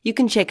 you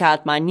can check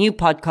out my new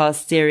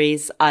podcast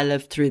series, I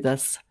Lived Through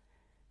This.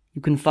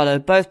 You can follow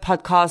both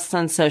podcasts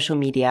on social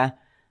media.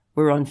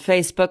 We're on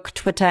Facebook,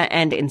 Twitter,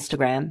 and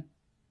Instagram.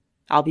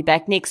 I'll be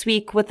back next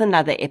week with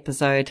another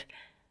episode.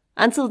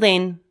 Until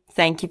then,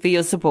 thank you for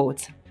your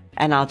support,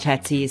 and I'll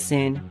chat to you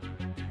soon.